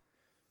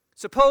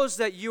 Suppose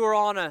that you are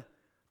on a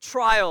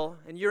trial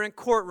and you're in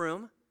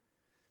courtroom,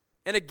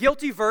 and a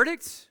guilty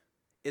verdict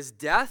is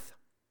death,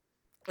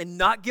 and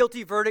not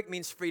guilty verdict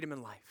means freedom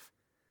and life.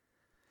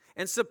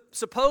 And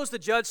suppose the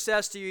judge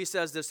says to you, he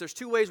says this, there's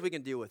two ways we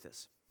can deal with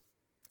this.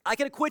 I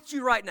can acquit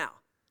you right now.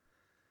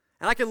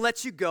 And I can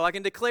let you go. I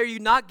can declare you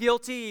not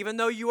guilty even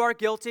though you are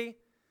guilty.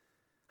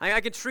 I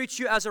can treat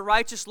you as a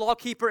righteous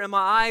lawkeeper in my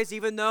eyes,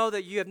 even though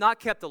that you have not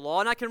kept the law,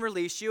 and I can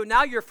release you. And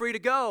now you're free to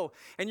go,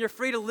 and you're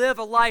free to live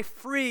a life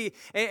free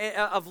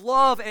of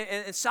love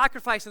and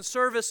sacrifice and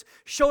service,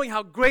 showing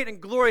how great and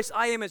glorious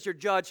I am as your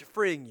judge,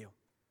 freeing you.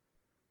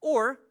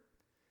 Or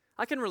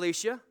I can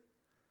release you,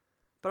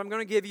 but I'm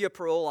going to give you a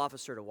parole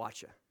officer to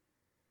watch you.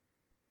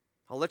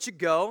 I'll let you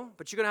go,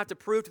 but you're going to have to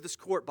prove to this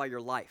court by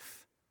your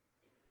life.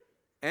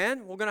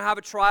 And we're going to have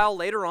a trial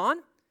later on.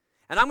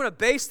 And I'm going to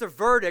base the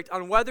verdict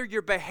on whether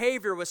your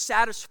behavior was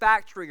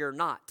satisfactory or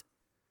not.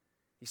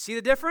 You see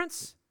the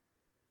difference?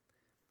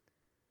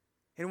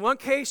 In one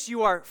case,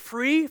 you are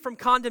free from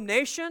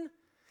condemnation,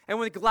 and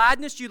with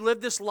gladness you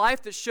live this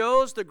life that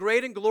shows the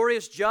great and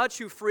glorious judge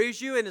who frees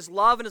you in his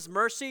love and his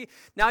mercy.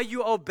 Now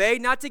you obey,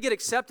 not to get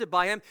accepted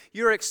by him.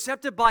 You're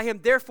accepted by him,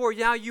 therefore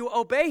now you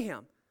obey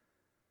him.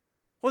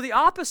 Well, the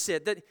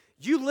opposite, that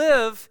you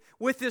live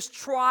with this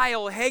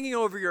trial hanging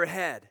over your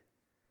head.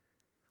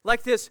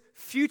 Like this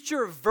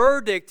future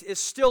verdict is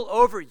still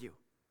over you.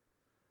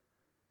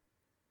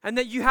 And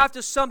that you have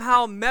to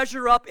somehow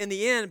measure up in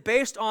the end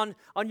based on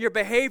your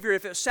behavior,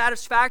 if it's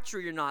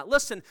satisfactory or not.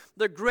 Listen,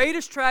 the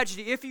greatest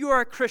tragedy, if you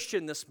are a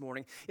Christian this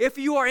morning, if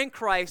you are in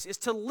Christ, is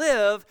to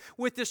live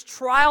with this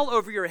trial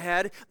over your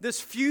head, this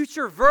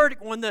future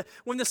verdict when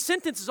the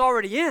sentence is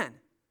already in.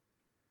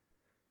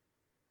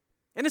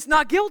 And it's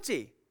not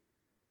guilty.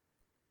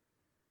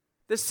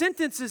 The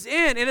sentence is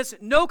in, and it's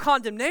no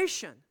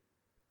condemnation.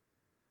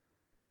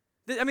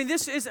 I mean,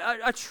 this is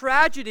a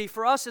tragedy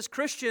for us as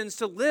Christians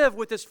to live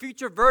with this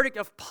future verdict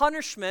of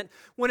punishment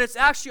when it's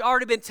actually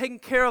already been taken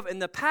care of in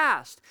the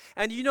past.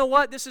 And you know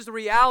what? This is the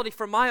reality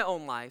for my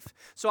own life.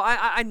 So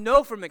I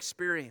know from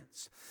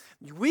experience.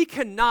 You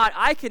cannot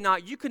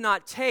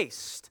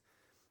taste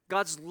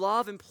God's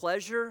love and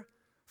pleasure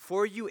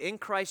for you in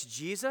Christ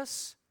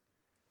Jesus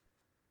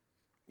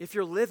if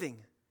you're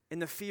living in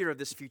the fear of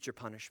this future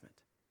punishment.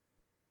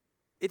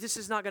 This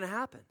is not going to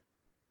happen.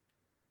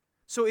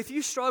 So if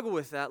you struggle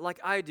with that, like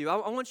I do,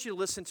 I want you to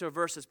listen to a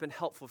verse that's been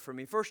helpful for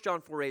me. 1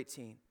 John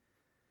 4:18.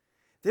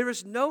 There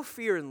is no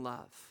fear in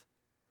love,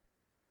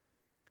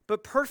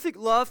 but perfect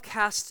love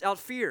casts out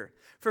fear.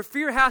 For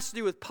fear has to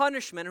do with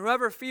punishment. And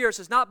whoever fears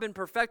has not been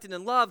perfected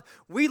in love.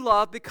 We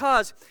love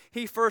because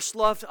he first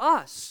loved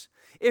us.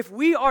 If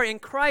we are in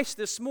Christ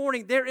this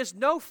morning, there is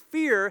no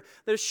fear.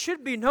 There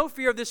should be no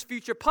fear of this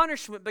future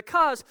punishment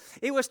because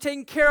it was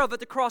taken care of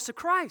at the cross of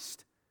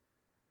Christ.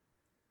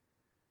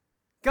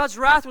 God's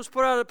wrath was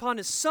poured out upon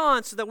his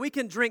Son so that we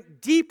can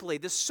drink deeply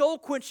the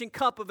soul-quenching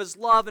cup of his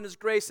love and his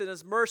grace and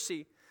his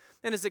mercy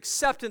and his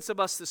acceptance of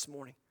us this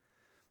morning.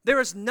 There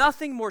is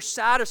nothing more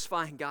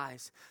satisfying,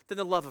 guys, than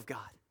the love of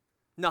God.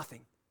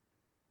 Nothing.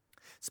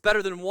 It's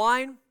better than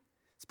wine.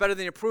 It's better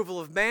than the approval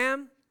of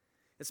man.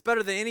 It's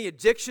better than any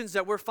addictions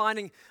that we're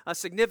finding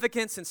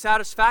significance and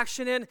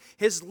satisfaction in.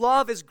 His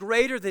love is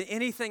greater than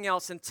anything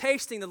else, and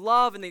tasting the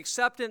love and the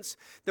acceptance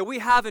that we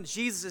have in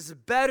Jesus is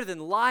better than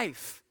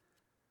life.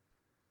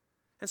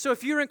 And so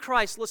if you're in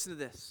Christ, listen to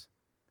this.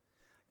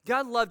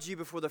 God loved you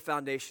before the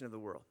foundation of the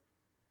world.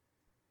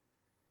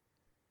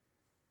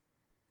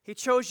 He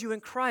chose you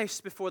in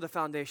Christ before the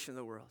foundation of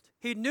the world.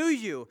 He knew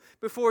you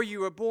before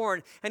you were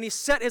born, and he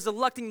set his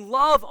electing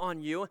love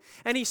on you,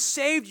 and he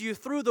saved you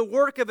through the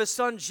work of his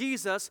Son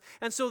Jesus.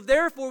 And so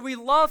therefore we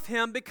love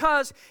him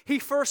because he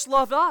first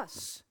loved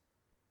us.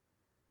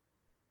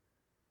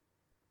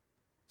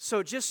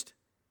 So just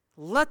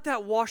let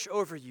that wash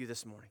over you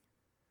this morning.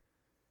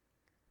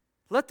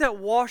 Let that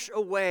wash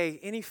away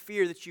any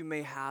fear that you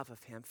may have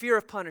of him. Fear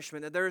of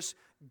punishment, that there's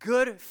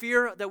good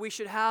fear that we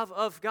should have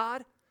of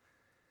God.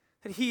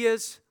 That he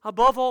is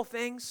above all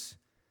things.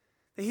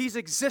 That he's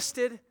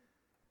existed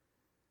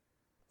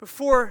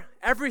before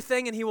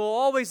everything and he will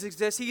always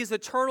exist. He is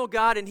eternal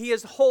God and he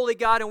is holy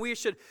God, and we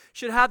should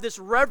have this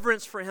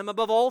reverence for him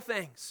above all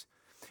things.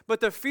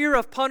 But the fear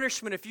of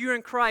punishment, if you're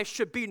in Christ,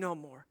 should be no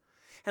more.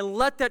 And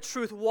let that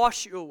truth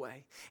wash you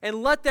away.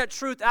 And let that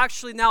truth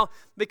actually now,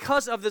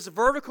 because of this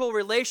vertical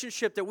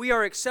relationship that we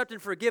are accepted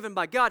and forgiven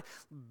by God,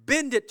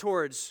 bend it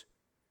towards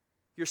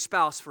your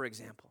spouse, for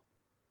example.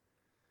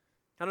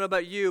 I don't know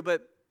about you,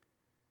 but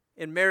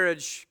in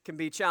marriage can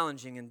be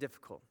challenging and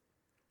difficult.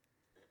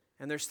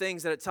 And there's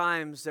things that at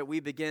times that we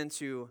begin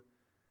to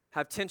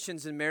have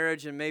tensions in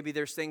marriage, and maybe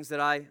there's things that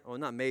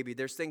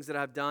there's things that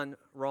I've done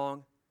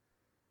wrong.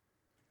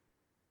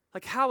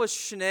 Like, how is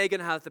Shanae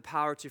going to have the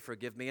power to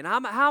forgive me? And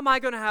how am I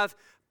going to have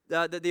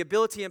the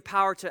ability and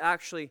power to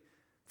actually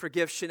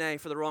forgive Shanae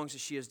for the wrongs that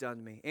she has done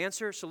to me?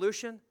 Answer,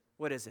 solution,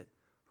 what is it?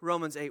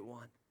 Romans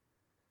 8:1.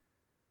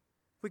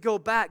 We go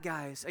back,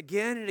 guys,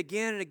 again and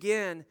again and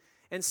again,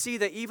 and see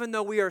that even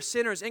though we are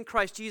sinners in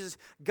Christ Jesus,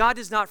 God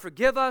does not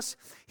forgive us.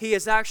 He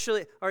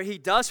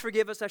does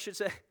forgive us, I should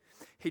say.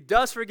 He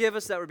does forgive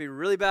us. That would be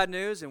really bad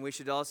news, and we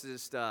should also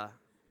just, go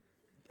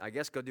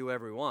do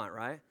whatever we want,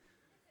 right?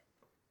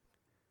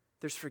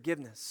 There's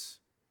forgiveness.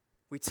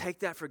 We take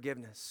that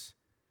forgiveness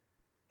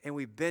and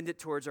we bend it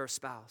towards our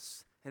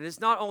spouse. And it's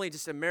not only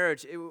just a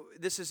marriage,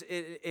 this is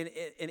in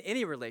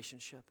any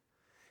relationship.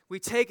 we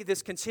take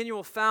this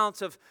continual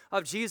fount of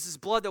Jesus'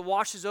 blood that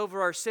washes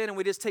over our sin, and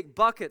we just take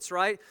buckets,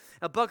 right?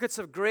 Buckets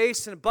of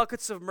grace and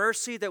buckets of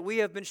mercy that we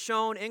have been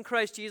shown in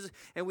Christ Jesus,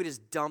 and we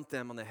just dump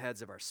them on the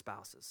heads of our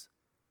spouses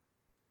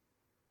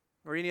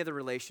or any other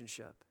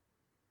relationship.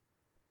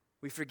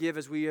 We forgive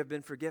as we have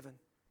been forgiven.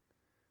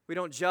 We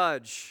don't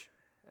judge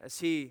as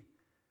He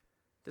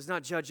does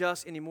not judge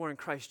us anymore in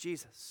Christ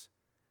Jesus.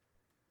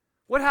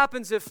 What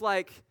happens if,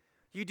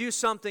 you do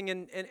something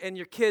and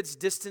your kids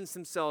distance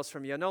themselves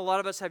from you? I know a lot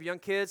of us have young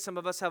kids. Some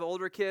of us have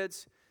older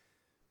kids.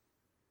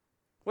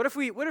 What if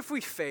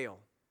we fail?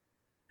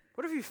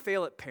 What if we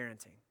fail at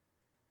parenting?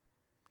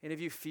 Any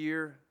of you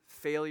fear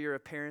failure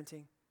of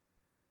parenting?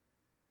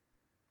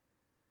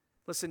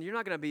 Listen, you're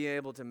not going to be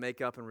able to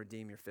make up and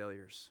redeem your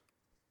failures.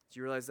 Do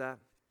you realize that?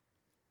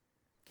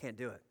 Can't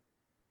do it.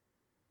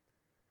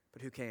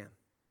 But who can?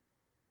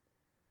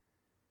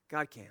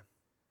 God can.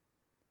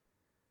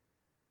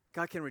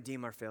 God can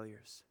redeem our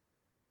failures.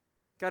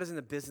 God is in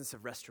the business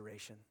of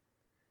restoration.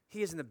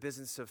 He is in the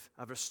business of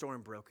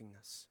restoring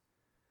brokenness.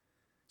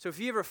 So if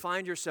you ever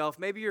find yourself,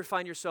 maybe you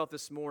find yourself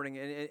this morning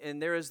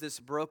and there is this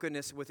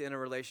brokenness within a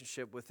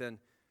relationship within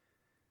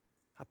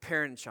a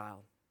parent and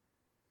child.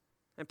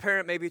 And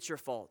parent, maybe it's your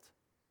fault.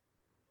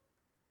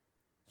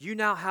 You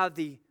now have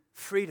the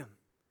freedom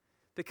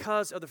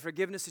because of the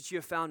forgiveness that you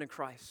have found in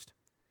Christ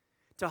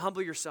to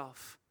humble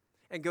yourself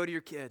and go to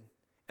your kid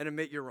and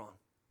admit you're wrong.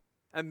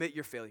 Admit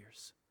your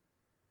failures.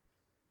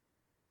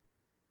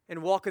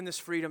 And walk in this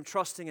freedom,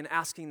 trusting and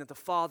asking that the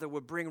Father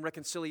would bring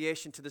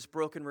reconciliation to this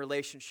broken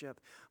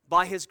relationship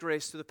by His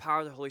grace through the power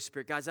of the Holy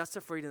Spirit. Guys, that's the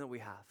freedom that we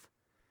have.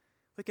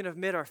 We can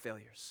admit our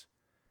failures.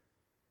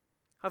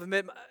 I've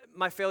admitted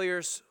my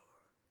failures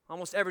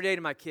almost every day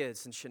to my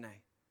kids and Shanae.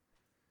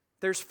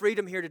 There's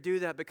freedom here to do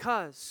that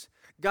because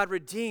God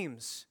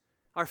redeems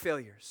our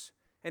failures.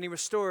 And He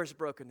restores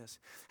brokenness.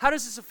 How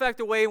does this affect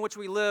the way in which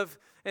we live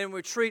and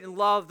we treat and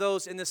love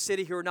those in this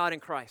city who are not in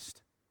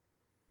Christ?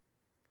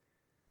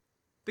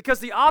 Because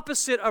the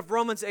opposite of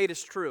Romans 8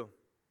 is true.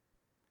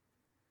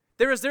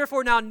 There is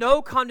therefore now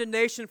no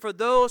condemnation for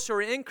those who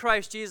are in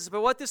Christ Jesus.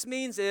 But what this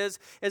means is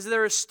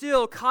there is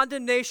still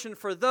condemnation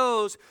for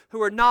those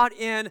who are not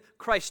in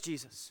Christ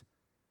Jesus.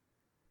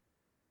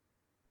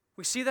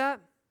 We see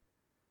that?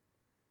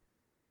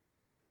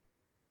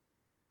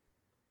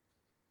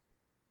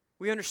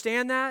 We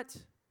understand that.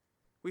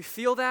 We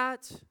feel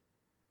that.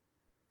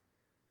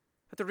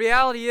 But the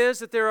reality is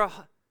that there are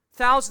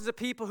thousands of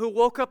people who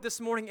woke up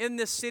this morning in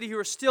this city who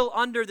are still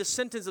under the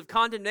sentence of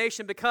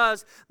condemnation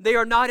because they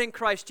are not in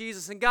Christ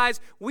Jesus. And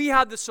guys, we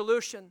have the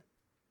solution.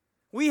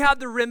 We have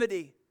the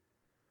remedy.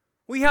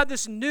 We have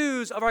this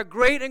news of our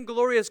great and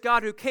glorious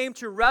God who came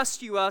to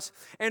rescue us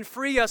and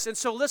free us. And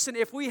so listen,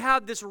 if we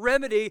have this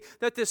remedy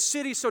that this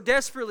city so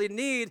desperately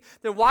needs,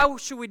 then why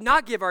should we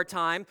not give our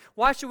time?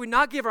 Why should we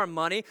not give our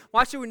money?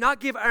 Why should we not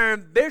give our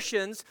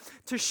ambitions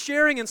to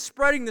sharing and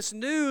spreading this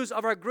news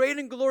of our great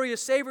and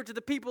glorious Savior to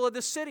the people of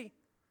this city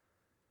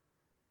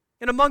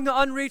and among the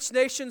unreached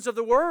nations of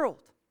the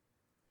world?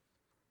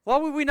 Why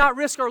would we not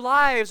risk our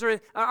lives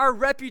or our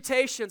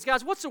reputations?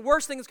 Guys, what's the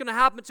worst thing that's going to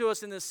happen to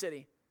us in this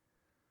city?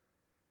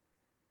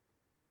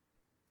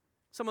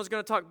 Someone's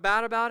going to talk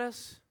bad about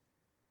us?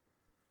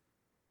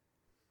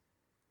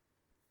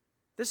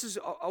 This is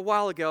a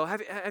while ago.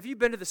 Have you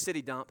been to the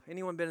city dump?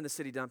 Anyone been in the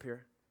city dump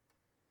here?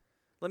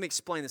 Let me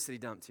explain the city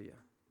dump to you.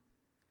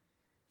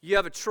 You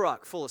have a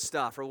truck full of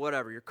stuff or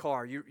whatever, your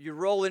car. You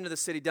roll into the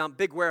city dump,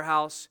 big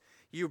warehouse.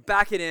 You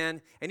back it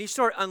in, and you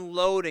start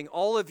unloading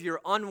all of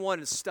your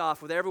unwanted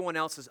stuff with everyone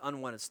else's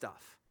unwanted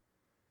stuff.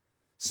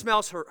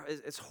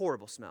 It's a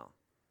horrible smell.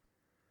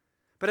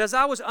 But as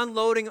I was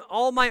unloading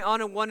all my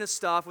unwanted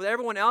stuff with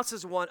everyone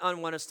else's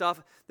unwanted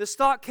stuff, this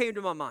thought came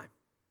to my mind.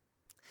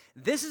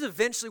 This is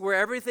eventually where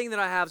everything that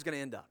I have is going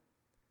to end up.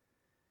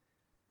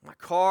 My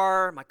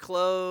car, my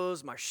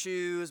clothes, my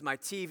shoes, my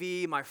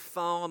TV, my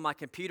phone, my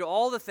computer,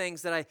 all the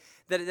things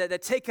that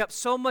take up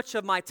so much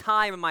of my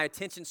time and my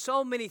attention,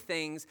 so many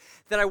things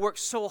that I work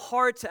so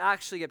hard to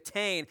actually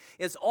obtain,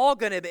 is all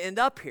going to end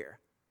up here.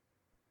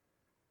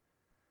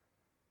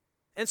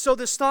 And so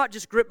this thought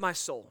just gripped my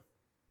soul.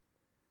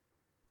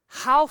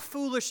 How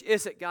foolish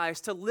is it,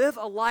 guys, to live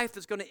a life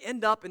that's going to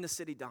end up in the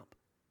city dump?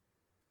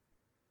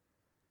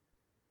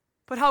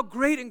 But how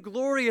great and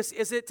glorious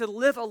is it to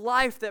live a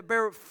life that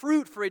bears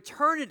fruit for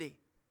eternity?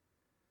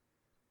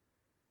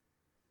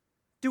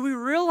 Do we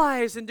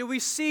realize and do we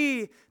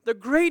see the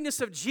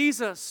greatness of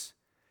Jesus?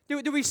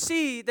 Do we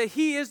see that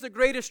He is the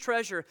greatest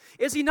treasure?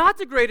 Is He not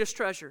the greatest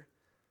treasure?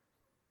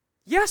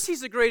 Yes, He's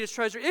the greatest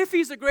treasure. If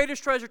He's the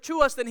greatest treasure to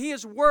us, then He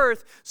is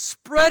worth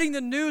spreading the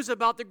news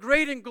about the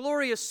great and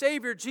glorious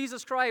Savior,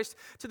 Jesus Christ,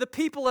 to the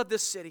people of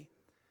this city.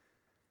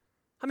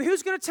 I mean,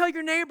 who's going to tell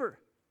your neighbor?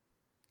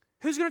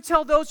 Who's going to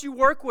tell those you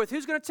work with?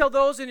 Who's going to tell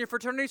those in your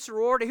fraternity,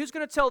 sorority? Who's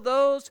going to tell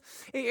those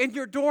in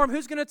your dorm?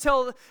 Who's going to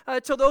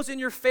tell those in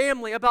your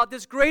family about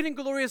this great and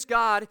glorious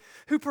God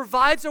who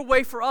provides a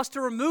way for us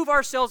to remove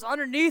ourselves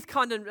underneath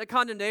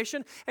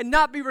condemnation and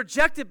not be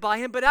rejected by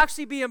Him, but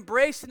actually be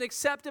embraced and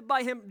accepted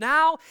by Him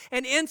now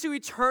and into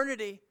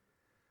eternity?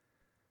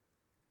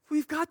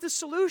 we've got the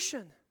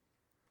solution.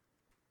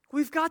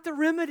 We've got the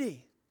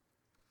remedy.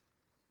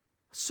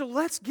 So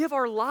let's give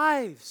our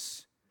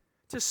lives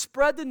to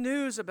spread the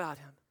news about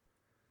him.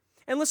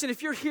 And listen,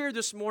 if you're here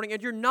this morning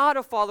and you're not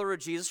a follower of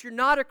Jesus, you're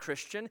not a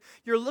Christian,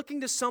 you're looking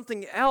to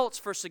something else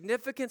for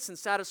significance and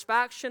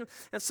satisfaction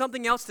and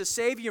something else to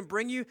save you and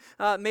bring you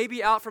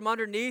maybe out from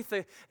underneath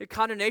a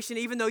condemnation,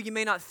 even though you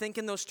may not think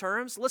in those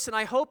terms. Listen,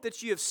 I hope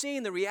that you have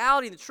seen the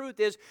reality and the truth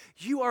is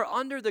you are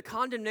under the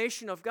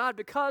condemnation of God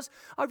because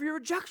of your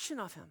rejection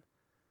of him.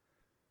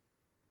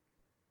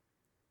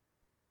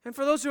 And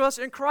for those of us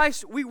in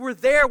Christ, we were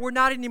there, we're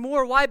not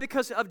anymore. Why?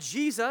 Because of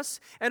Jesus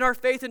and our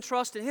faith and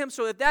trust in him.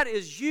 So if that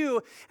is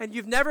you and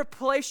you've never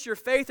placed your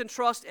faith and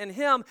trust in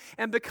him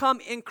and become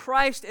in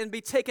Christ and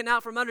be taken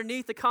out from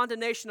underneath the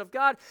condemnation of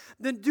God,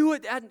 then do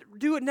it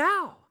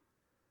now.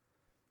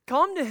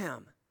 Come to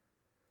him.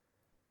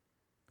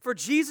 For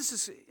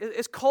Jesus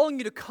is calling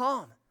you to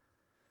come.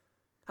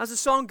 As the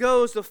song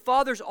goes, the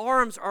Father's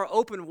arms are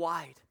open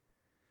wide.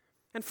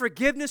 And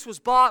forgiveness was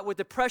bought with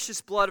the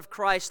precious blood of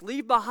Christ.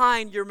 Leave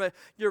behind your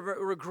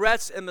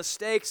regrets and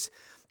mistakes.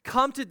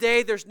 Come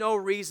today, there's no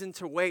reason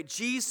to wait.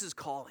 Jesus is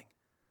calling.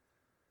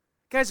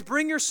 Guys,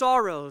 bring your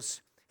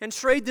sorrows and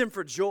trade them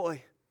for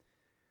joy.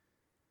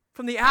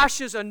 From the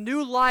ashes, a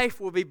new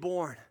life will be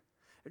born.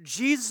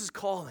 Jesus is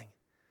calling.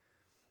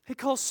 He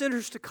calls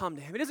sinners to come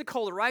to him. He doesn't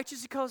call the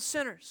righteous, he calls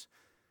sinners.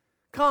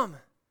 Come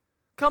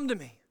to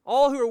me,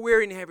 all who are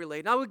weary and heavy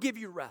laden. I will give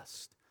you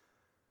rest.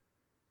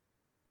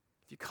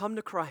 If you come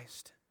to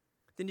Christ,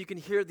 then you can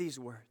hear these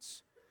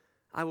words.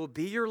 I will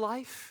be your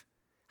life.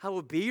 I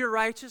will be your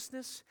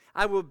righteousness.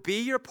 I will be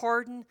your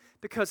pardon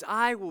because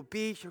I will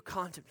be your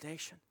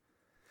condemnation.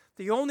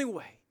 The only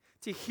way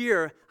to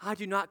hear, I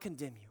do not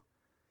condemn you,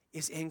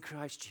 is in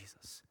Christ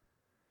Jesus.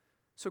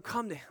 So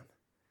come to him.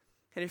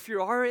 And if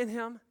you are in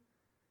him,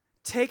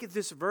 take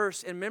this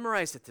verse and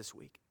memorize it this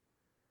week.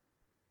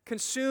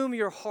 Consume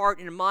your heart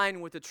and your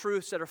mind with the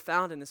truths that are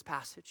found in this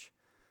passage.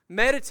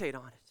 Meditate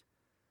on it.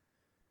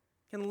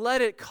 And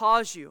let it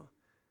cause you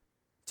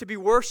to be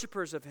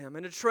worshipers of him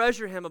and to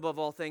treasure him above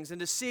all things and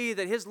to see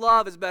that his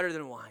love is better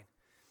than wine.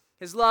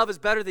 His love is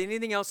better than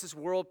anything else this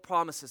world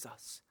promises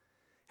us.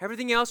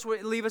 Everything else will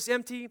leave us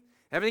empty.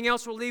 Everything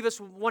else will leave us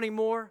wanting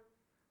more.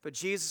 But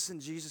Jesus and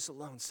Jesus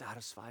alone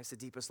satisfies the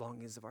deepest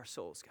longings of our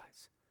souls,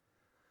 guys.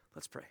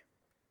 Let's pray.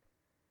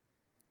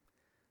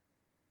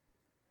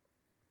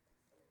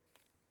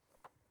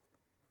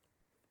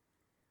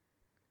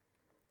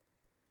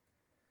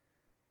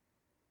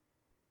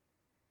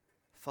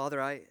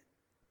 Father, I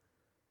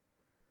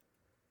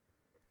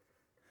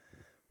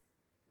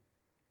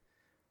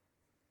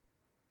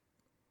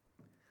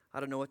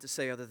don't know what to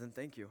say other than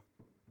thank you.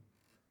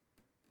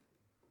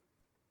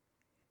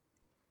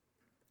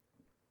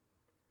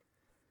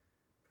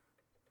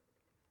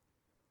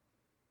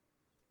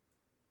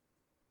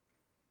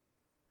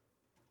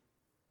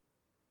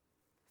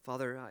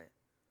 Father,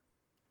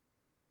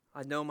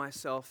 I know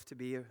myself to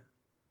be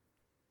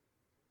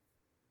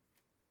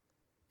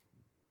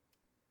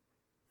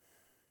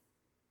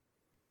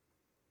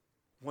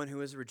one who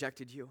has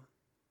rejected you.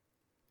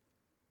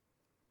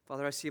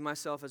 Father, I see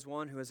myself as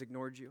one who has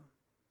ignored you.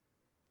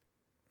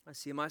 I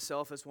see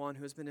myself as one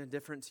who has been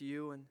indifferent to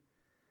you and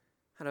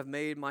I've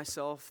made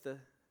myself the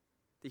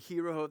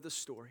hero of the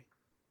story.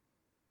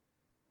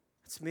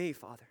 It's me,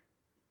 Father.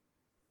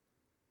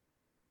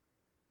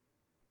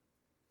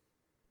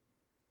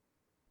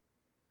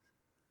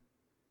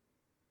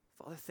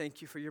 Father,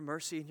 thank you for your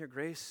mercy and your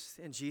grace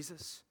in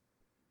Jesus.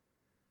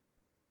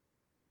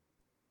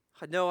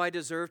 I know I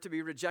deserve to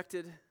be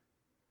rejected,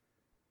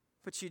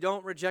 but you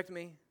don't reject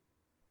me.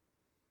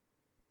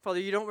 Father,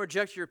 you don't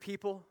reject your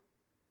people.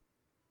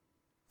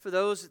 For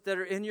those that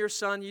are in your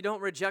Son, you don't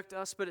reject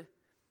us, but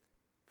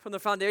from the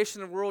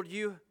foundation of the world,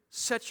 you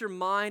set your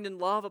mind and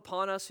love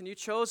upon us, and you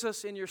chose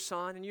us in your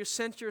Son, and you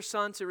sent your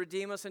Son to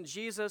redeem us. And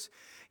Jesus,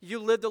 you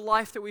lived the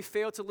life that we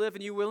failed to live,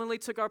 and you willingly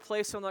took our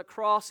place on that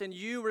cross, and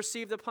you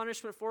received the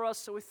punishment for us.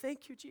 So we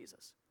thank you,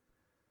 Jesus.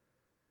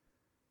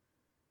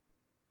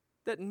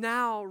 That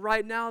now,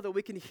 right now, that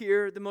we can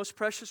hear the most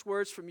precious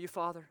words from you,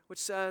 Father, which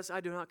says, I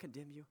do not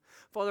condemn you.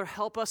 Father,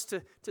 help us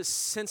to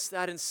sense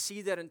that and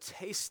see that and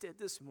taste it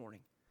this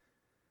morning.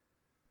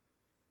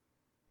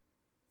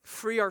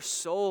 Free our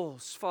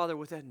souls, Father,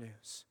 with that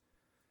news.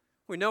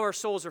 We know our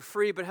souls are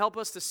free, but help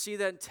us to see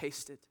that and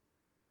taste it.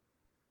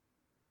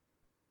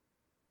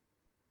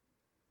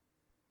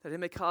 That it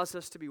may cause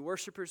us to be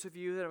worshipers of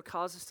you, that it will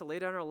cause us to lay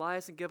down our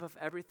lives and give up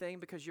everything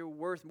because you're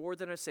worth more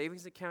than our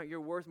savings account, you're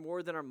worth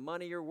more than our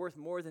money, you're worth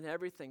more than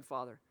everything,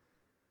 Father.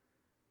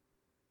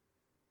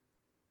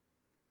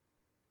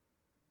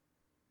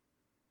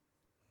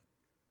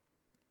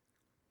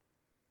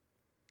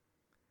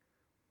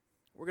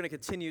 We're going to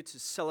continue to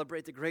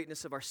celebrate the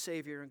greatness of our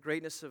Savior and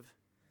greatness of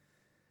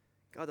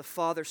God the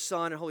Father,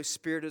 Son, and Holy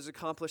Spirit has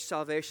accomplished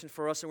salvation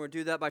for us, and we're going to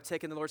do that by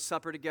taking the Lord's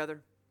Supper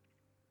together.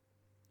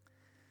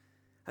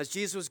 As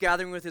Jesus was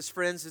gathering with his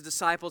friends, his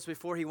disciples,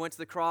 before he went to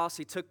the cross,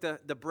 he took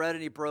the bread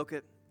and he broke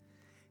it.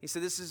 He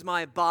said, this is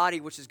my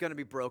body which is going to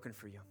be broken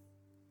for you.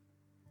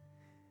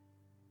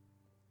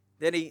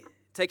 Then he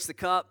takes the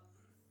cup.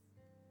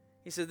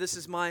 He said, this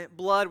is my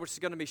blood which is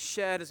going to be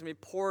shed, it's going to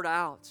be poured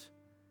out.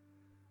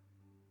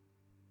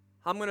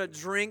 I'm going to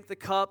drink the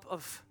cup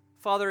of,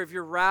 Father, of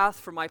your wrath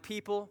for my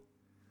people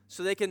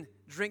so they can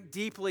drink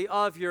deeply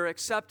of your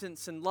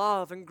acceptance and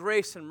love and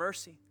grace and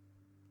mercy.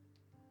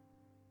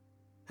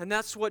 And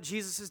that's what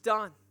Jesus has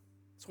done.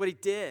 That's what he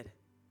did.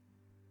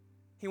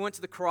 He went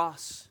to the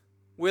cross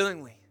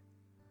willingly.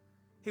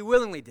 He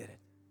willingly did it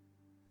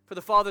for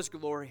the Father's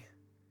glory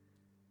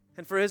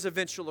and for his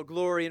eventual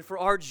glory and for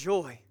our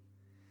joy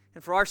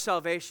and for our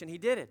salvation. He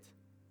did it.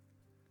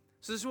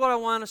 So this is what I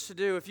want us to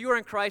do. If you are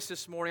in Christ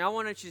this morning, I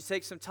want you to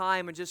take some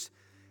time and just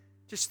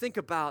think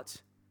about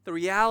the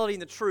reality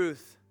and the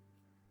truth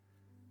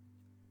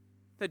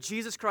that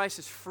Jesus Christ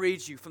has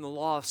freed you from the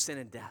law of sin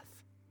and death.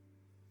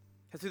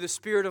 And through the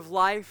Spirit of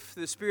life,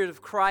 through the Spirit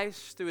of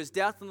Christ, through his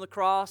death on the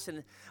cross,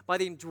 and by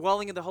the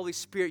indwelling of the Holy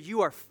Spirit,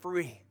 you are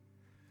free.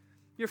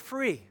 You're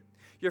free.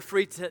 You're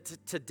free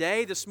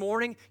today, this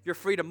morning. You're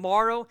free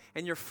tomorrow,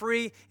 and you're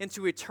free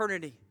into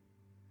eternity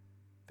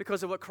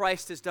because of what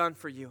Christ has done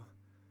for you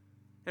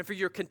and for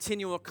your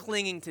continual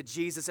clinging to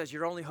Jesus as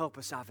your only hope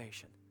of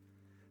salvation.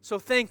 So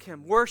thank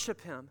him,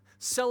 worship him,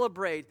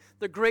 celebrate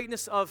the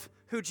greatness of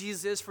who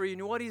Jesus is for you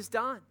and what he's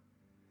done.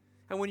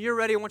 And when you're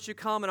ready, I want you to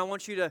come and I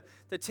want you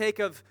to take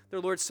of the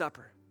Lord's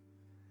Supper.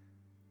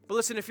 But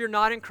listen, if you're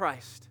not in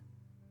Christ,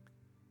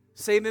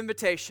 same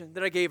invitation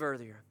that I gave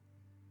earlier.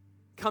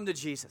 Come to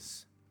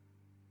Jesus.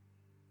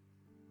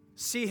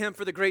 See him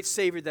for the great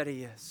Savior that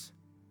he is.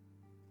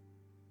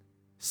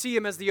 See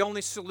him as the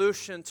only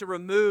solution to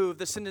remove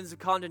the sentence of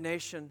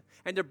condemnation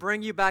and to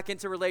bring you back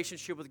into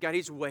relationship with God.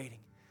 He's waiting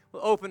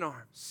with open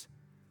arms.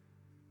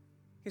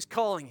 He's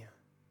calling you.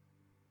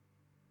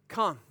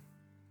 Come.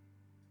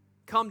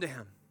 Come to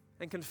him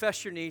and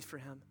confess your need for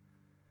him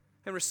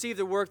and receive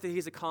the work that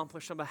he's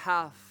accomplished on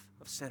behalf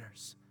of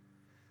sinners.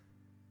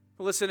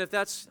 But listen, if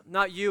that's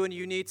not you and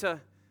you need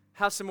to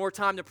have some more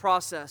time to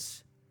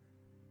process,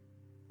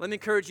 let me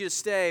encourage you to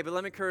stay, but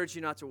let me encourage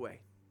you not to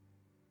wait.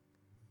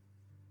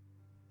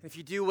 If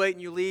you do wait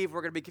and you leave,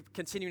 we're going to be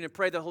continuing to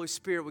pray the Holy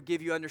Spirit will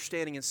give you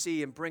understanding and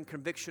see and bring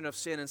conviction of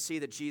sin and see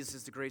that Jesus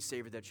is the great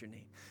Savior that you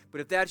need. But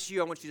if that's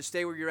you, I want you to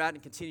stay where you're at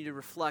and continue to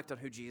reflect on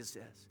who Jesus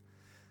is.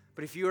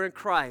 But if you are in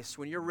Christ,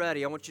 when you're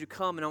ready, I want you to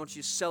come and I want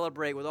you to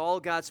celebrate with all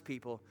God's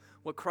people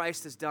what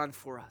Christ has done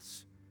for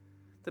us.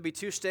 There'll be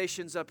 2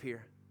 stations up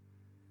here,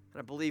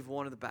 and I believe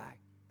one in the back.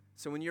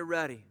 So when you're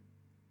ready,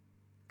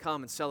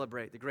 come and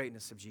celebrate the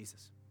greatness of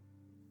Jesus.